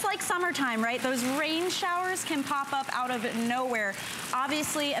 Just like summertime, right? Those rain showers can pop up out of nowhere.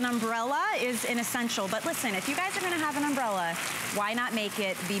 Obviously, an umbrella is an essential, but listen, if you guys are gonna have an umbrella, why not make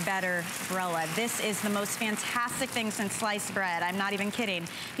it the better umbrella? This is the most fantastic thing since sliced bread. I'm not even kidding,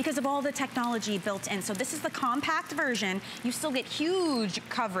 because of all the technology built in. So this is the compact version. You still get huge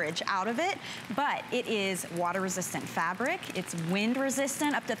coverage out of it, but it is water-resistant fabric. It's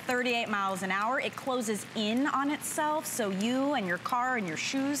wind-resistant, up to 38 miles an hour. It closes in on itself, so you and your car and your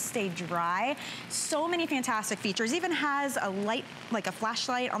shoes stay dry. So many fantastic features. Even has a light, like a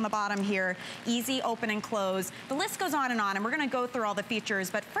flashlight on the bottom here. Easy open and close. The list goes on, and we're gonna go through all the features,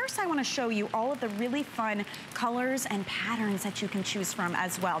 but first I wanna show you all of the really fun colors and patterns that you can choose from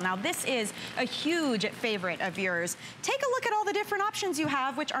as well. Now this is a huge favorite of yours. Take a look at all the different options you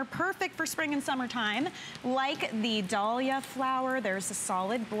have, which are perfect for spring and summertime, like the dahlia flower. There's a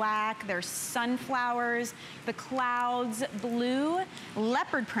solid black, there's sunflowers, the clouds blue,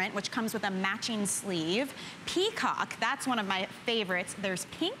 leopard print, which comes with a matching sleeve, peacock, that's one of my favorites. There's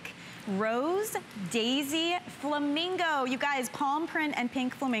pink, rose, daisy, flamingo. You guys, palm print and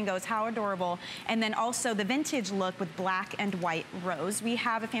pink flamingos, how adorable. And then also the vintage look with black and white rose. We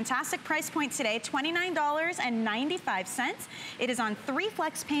have a fantastic price point today, $29.95. It is on 3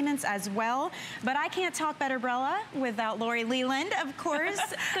 flex payments as well. But I can't talk better umbrella without Lori Leland, of course.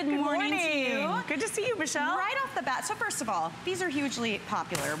 Good morning to you. Good to see you, Michelle. Right off the bat, so first of all, these are hugely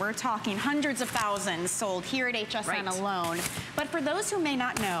popular. We're talking hundreds of thousands sold here at HSN alone. But for those who may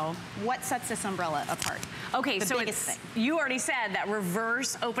not know, what sets this umbrella apart? Okay, so you already said that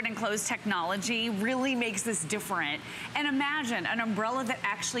reverse open and close technology really makes this different. And imagine an umbrella that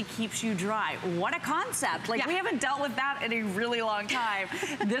actually keeps you dry. What a concept. Like, we haven't dealt with that in a really long time.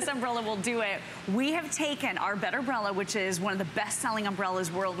 This umbrella will do it. We have taken our Better umbrella, which is one of the best-selling umbrellas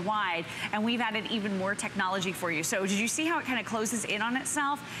worldwide, and we've added even more technology for you. So did you see how it kind of closes in on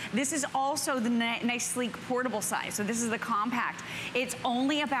itself? This is also the nice, sleek, portable size. So this is the compact. It's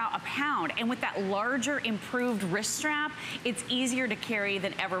only about a pound. And with that larger, improved wrist strap, it's easier to carry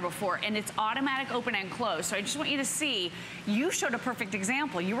than ever before. And it's automatic open and close. So I just want you to see, you showed a perfect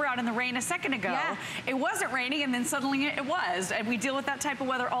example. You were out in the rain a second ago. Yeah. It wasn't raining, and then suddenly it was. And we deal with that type of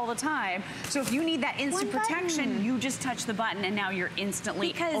weather all the time. So if you need that instant protection, you just touch the button, and now you're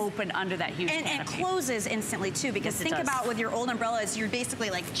instantly open under that huge canopy. And closes instantly, too, because think about with your old umbrellas, you're basically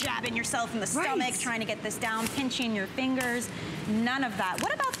like jabbing yourself in the stomach, trying to get this down, pinching your fingers. None of that.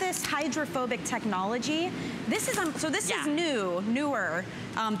 What about this hydrophobic technology? This is is newer,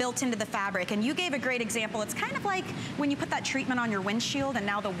 built into the fabric. And you gave a great example. It's kind of like when you put that treatment on your windshield and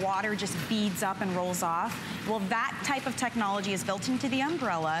now the water just beads up and rolls off. Well, that type of technology is built into the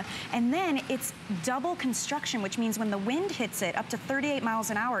umbrella. And then it's double construction, which means when the wind hits it up to 38 miles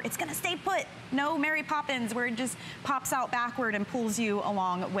an hour, it's gonna stay put. No Mary Poppins where it just pops out backward and pulls you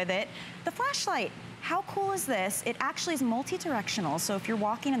along with it. The flashlight. How cool is this? It actually is multi-directional, so if you're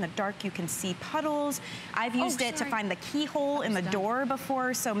walking in the dark, you can see puddles. I've used it to find the keyhole in the door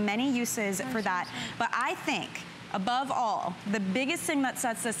before, so many uses for that. But I think, above all, the biggest thing that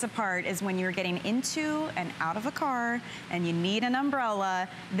sets this apart is when you're getting into and out of a car and you need an umbrella.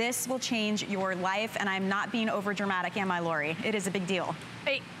 This will change your life, and I'm not being over dramatic, am I, Lori? It is a big deal.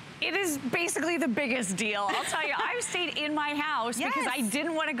 It is basically the biggest deal. I'll tell you, I've stayed in my house because I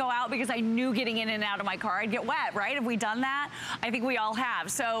didn't want to go out because I knew getting in and out of my car, I'd get wet, right? Have we done that? I think we all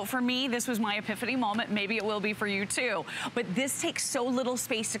have. So for me, this was my epiphany moment. Maybe it will be for you too. But this takes so little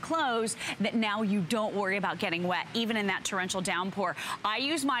space to close that now you don't worry about getting wet, even in that torrential downpour. I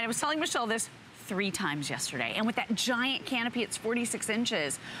use mine. I was telling Michelle this 3 times yesterday. And with that giant canopy, it's 46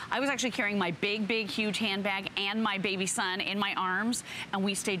 inches. I was actually carrying my big, huge handbag and my baby son in my arms, and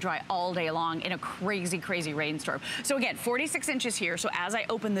we stayed dry all day long in a crazy, crazy rainstorm. So again, 46 inches here. So as I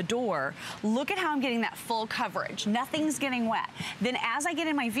open the door, look at how I'm getting that full coverage. Nothing's getting wet. Then as I get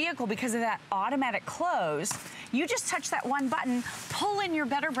in my vehicle, because of that automatic close, you just touch that one button, pull in your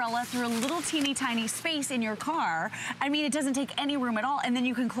bed umbrella through a little teeny tiny space in your car. I mean, it doesn't take any room at all, and then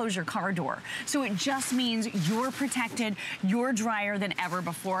you can close your car door. So it just means you're protected, you're drier than ever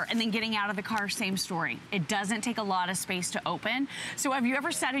before, and then getting out of the car, same story. It doesn't take a lot of space to open. So have you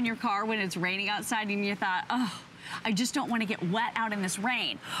ever sat in your car when it's raining outside and you thought, oh, I just don't want to get wet out in this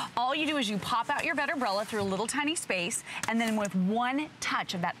rain? All you do is you pop out your bed umbrella through a little tiny space, and then with one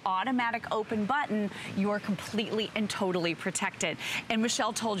touch of that automatic open button, you are completely and totally protected. And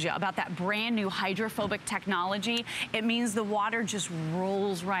Michelle told you about that brand new hydrophobic technology. It means the water just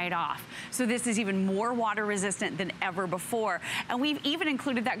rolls right off. So this is even more water resistant than ever before. And we've even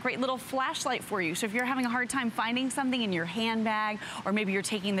included that great little flashlight for you. So if you're having a hard time finding something in your handbag, or maybe you're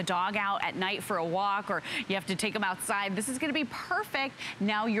taking the dog out at night for a walk, or you have to take them outside, this is going to be perfect.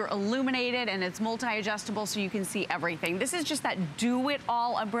 Now you're illuminated and it's multi-adjustable so you can see everything. This is just that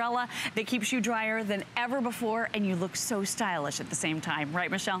do-it-all umbrella that keeps you drier than ever before, and you look so stylish at the same time. Right,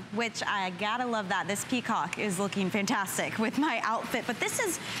 Michelle? Which I gotta love that. This peacock is looking fantastic with my outfit. But this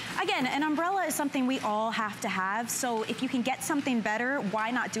is, again, an umbrella is something we all have to have. So if you can get something better, why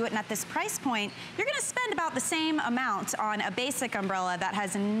not do it? And at this price point, you're gonna spend about the same amount on a basic umbrella that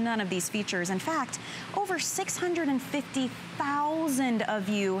has none of these features. In fact, over 650,000 of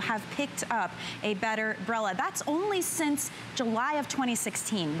you have picked up a better umbrella. That's only since July of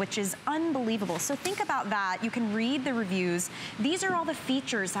 2016, which is unbelievable. So think about that. You can read the reviews. These are all the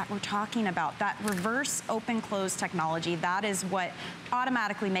features that we're talking about. That reverse open close technology, that is what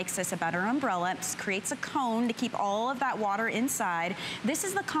automatically makes this a better umbrella. It creates a cone to keep all of that water inside. This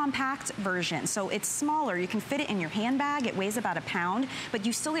is the compact version, so it's smaller. You can fit it in your handbag. It weighs about a pound, but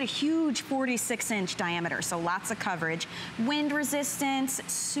you still get a huge 46-inch diameter, so lots of coverage. Wind resistance,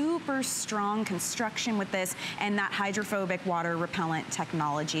 super strong construction with this, and that hydrophobic water repellent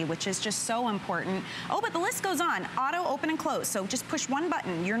technology, which is just so important. Oh, but the list goes on. Auto open and close, so just push one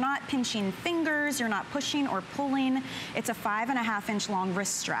button. You're not pinching fingers, you're not pushing or pulling. It's a 5.5-inch long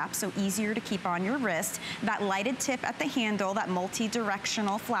wrist strap, so easier to keep on your wrist. That lighted tip at the handle, that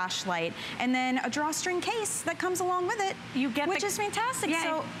multi-directional flashlight, and then a drawstring case that comes along with it, which is fantastic. Yeah.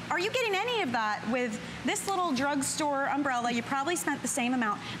 So are you getting any of that with this little drugstore umbrella? You probably spent the same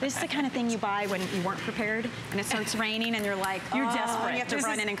amount. This is the kind of thing you buy when you weren't prepared and it starts raining and you're like, you're desperate. You have to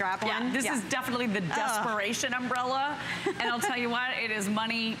run in and grab one. This is definitely the desperation umbrella. And I'll tell you what, it is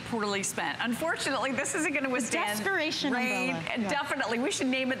money poorly spent. Unfortunately, this isn't going to withstand desperation rain. Umbrella. Definitely. We should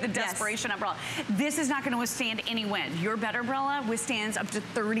name it the desperation umbrella. This is not going to withstand any wind. Your bed umbrella withstands up to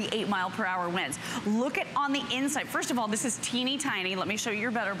 38-mile-per-hour winds. Look at on the inside. First of all, this is teeny tiny. Let me show you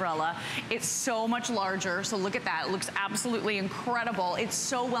your bed umbrella. It's so much larger. so look at that. It looks absolutely incredible. It's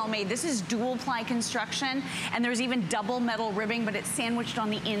so well made. This is dual ply construction, and there's even double metal ribbing, but it's sandwiched on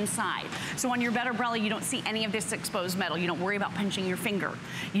the inside. So on your bed umbrella, you don't see any of this exposed metal. You don't worry about pinching your finger.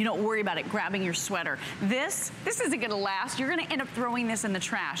 You don't worry about it grabbing your sweater. This isn't gonna last. You're gonna end up throwing this in the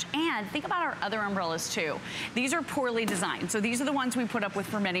trash. And think about our other umbrellas too. These are poorly designed. So these are the ones we put up with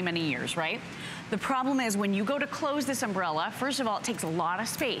for many, many years, right? The problem is when you go to close this umbrella, first of all, it takes a lot of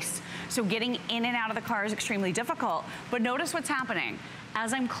space. So getting in and out of the car is extremely difficult. But notice what's happening.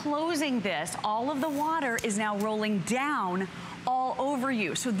 As I'm closing this, all of the water is now rolling down all over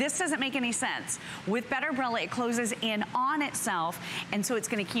you. So this doesn't make any sense. With Better Umbrella, it closes in on itself, and so it's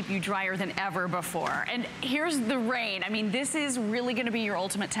gonna keep you drier than ever before. And here's the rain. I mean, this is really gonna be your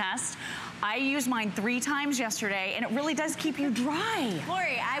ultimate test. I used mine 3 times yesterday, and it really does keep you dry.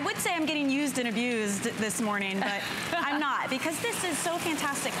 Lori, I would say I'm getting used and abused this morning, but I'm not, because this is so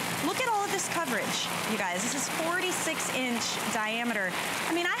fantastic. Look at all of this coverage, you guys. This is 46-inch diameter.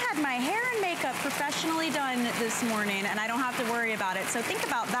 I mean, I had my hair and makeup professionally done this morning, and I don't have to worry about it. So think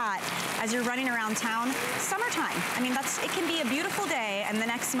about that as you're running around town. Summertime. I mean, it can be a beautiful day, and the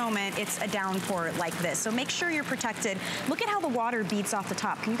next moment it's a downpour like this. So make sure you're protected. Look at how the water beads off the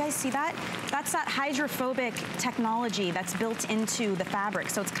top. Can you guys see that? That's that hydrophobic technology that's built into the fabric.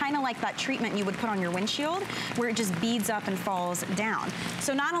 So it's kind of like that treatment you would put on your windshield where it just beads up and falls down.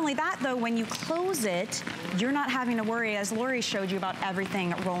 So not only that though, when you close it, you're not having to worry, as Lori showed you, about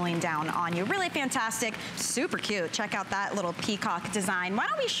everything rolling down on you. Really fantastic, super cute. Check out that little peacock design. Why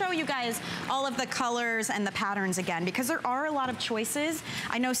don't we show you guys all of the colors and the patterns again, because there are a lot of choices.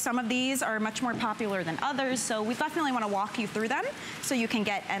 I know some of these are much more popular than others, so we definitely want to walk you through them so you can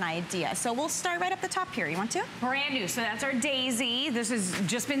get an idea. So we'll start right up the top here. You want to? Brand new. So that's our daisy. This has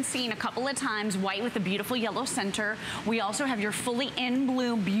just been seen a couple of times. White with a beautiful yellow center. We also have your fully in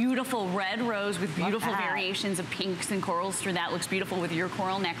bloom, beautiful red rose with beautiful variations of pinks and corals through that. Looks beautiful with your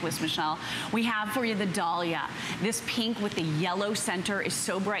coral necklace, Michelle. We have for you the dahlia. This pink with the yellow center is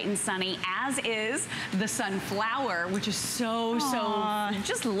so bright and sunny, as is the sunflower, which is so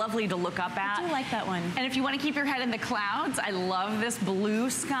just lovely to look up at. I do like that one. And if you want to keep your head in the clouds, I love this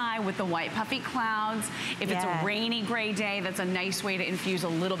blue sky with the white puffy clouds. If it's a rainy gray day, that's a nice way to infuse a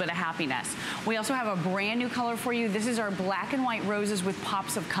little bit of happiness. We also have a brand new color for you. This is our black and white roses with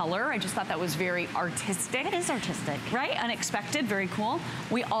pops of color. I just thought that was very artistic. It is artistic. Right? Unexpected. Very cool.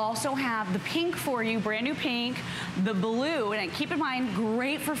 We also have the pink for you, brand new pink, the blue, and keep in mind,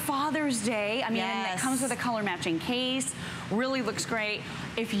 great for Father's Day. I mean, it comes with a color matching case. Really looks great.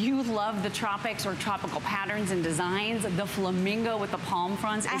 If you love the tropics or tropical patterns and designs, the flamingo with the palm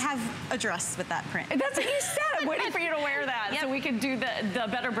fronds. I have a dress with that print. That's what you said. I'm waiting for you to wear that so we can do the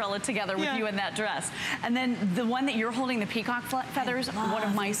Better Umbrella together with you in that dress. And then the one that you're holding, the peacock feathers, one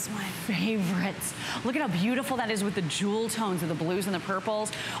of my favorites. Look at how beautiful that is with the jewel tones of the blues and the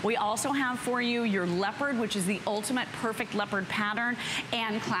purples. We also have for you your leopard, which is the ultimate perfect leopard pattern,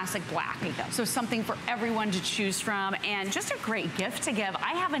 and classic black. So something for everyone to choose from, and just a great gift to give.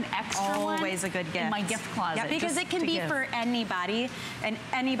 I have an extra one. Always a good gift. In my gift closet. Yeah, because it can be for anybody, and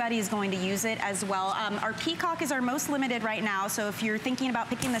anybody is going to use it as well. Our peacock is our most limited right now, so if you're thinking about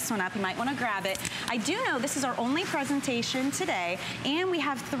picking this one up, you might want to grab it. I do know this is our only presentation today, and we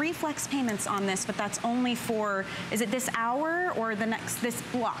have 3 flex payments on this, but that's only for, is it this hour or this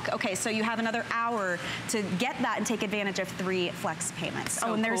block? Okay, so you have another hour to get that and take advantage of 3 flex payments.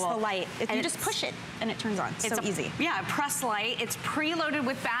 So and there's the light. If you just push it and it turns on. It's so easy. Yeah, a press light. It's preloaded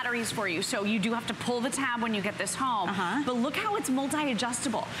with batteries for you, so you do have to pull the tab when you get this home. But look how it's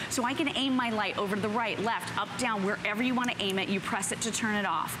multi-adjustable. So I can aim my light over to the right, left, up, down, wherever you want to aim it. You press it to turn it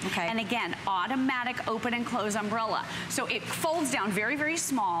off. Okay. And again, automatic open and close umbrella. So it folds down very, very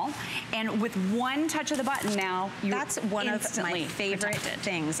small, and with one touch of the button now, that's one of my favorite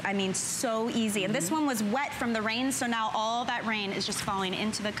things. I mean, so easy. And this one was wet from the rain, so now all that rain is just falling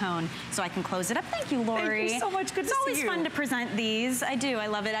into the cone, so I can close it up. Thank you, Lori. Thank you so much. Good to see you. It's always fun to present these. I do. I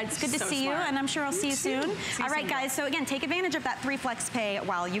love it. It's good to see you, and I'm sure I'll see you soon. All right, guys. So again, take advantage of that 3 flex pay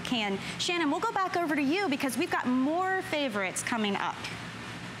while you can. Shannon, we'll go back over to you because we've got more favorites coming up.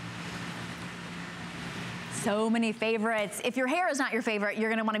 So many favorites. If your hair is not your favorite, you're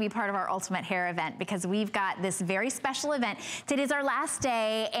gonna wanna be part of our Ultimate Hair event because we've got this very special event. Today's our last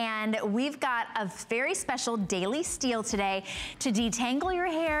day, and we've got a very special daily steal today to detangle your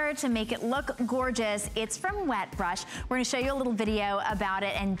hair, to make it look gorgeous. It's from Wet Brush. We're gonna show you a little video about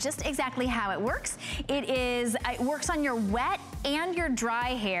it and just exactly how it works. It works on your wet and your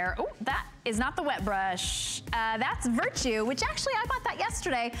dry hair. Oh, that is not the wet brush. That's Virtue, which actually I bought that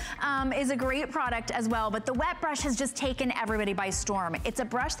yesterday, is a great product as well. But the wet brush has just taken everybody by storm. It's a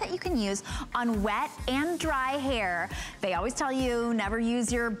brush that you can use on wet and dry hair. They always tell you never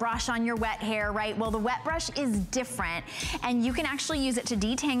use your brush on your wet hair, right? Well, the wet brush is different, and you can actually use it to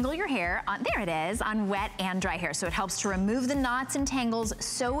detangle your hair, there it is, on wet and dry hair. So it helps to remove the knots and tangles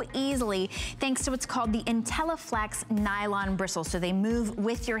so easily thanks to what's called the IntelliFlex nylon bristles. So they move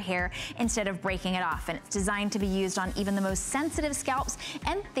with your hair instead of breaking it off. And it's designed to be used on even the most sensitive scalps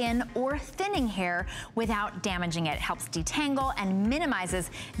and thin or thinning hair without damaging it. It helps detangle and minimizes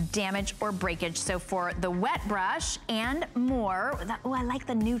damage or breakage. So for the wet brush and more, oh, I like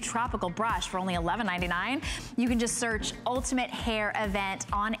the new tropical brush for only $11.99. You can just search Ultimate Hair Event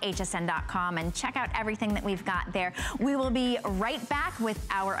on hsn.com and check out everything that we've got there. We will be right back with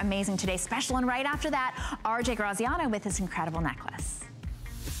our Amazing Today special, and right after that, RJ Graziano with this incredible necklace.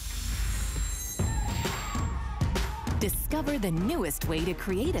 Discover the newest way to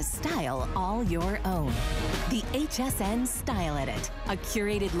create a style all your own. The HSN Style Edit, a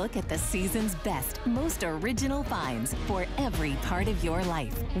curated look at the season's best, most original finds for every part of your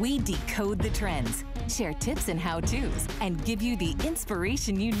life. We decode the trends, share tips and how-tos, and give you the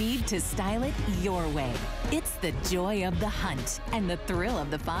inspiration you need to style it your way. It's the joy of the hunt and the thrill of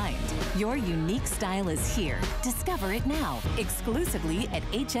the find. Your unique style is here. Discover it now, exclusively at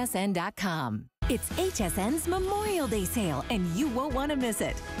hsn.com. It's HSN's Memorial Day sale, and you won't want to miss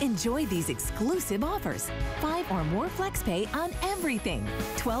it. Enjoy these exclusive offers. 5 or more FlexPay on everything.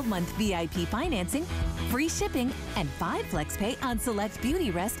 12-month VIP financing, free shipping, and 5 FlexPay on select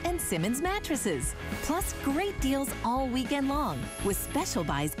Beauty Rest and Simmons mattresses. Plus, great deals all weekend long, with special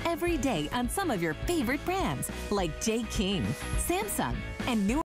buys every day on some of your favorite brands, like J. King, Samsung, and new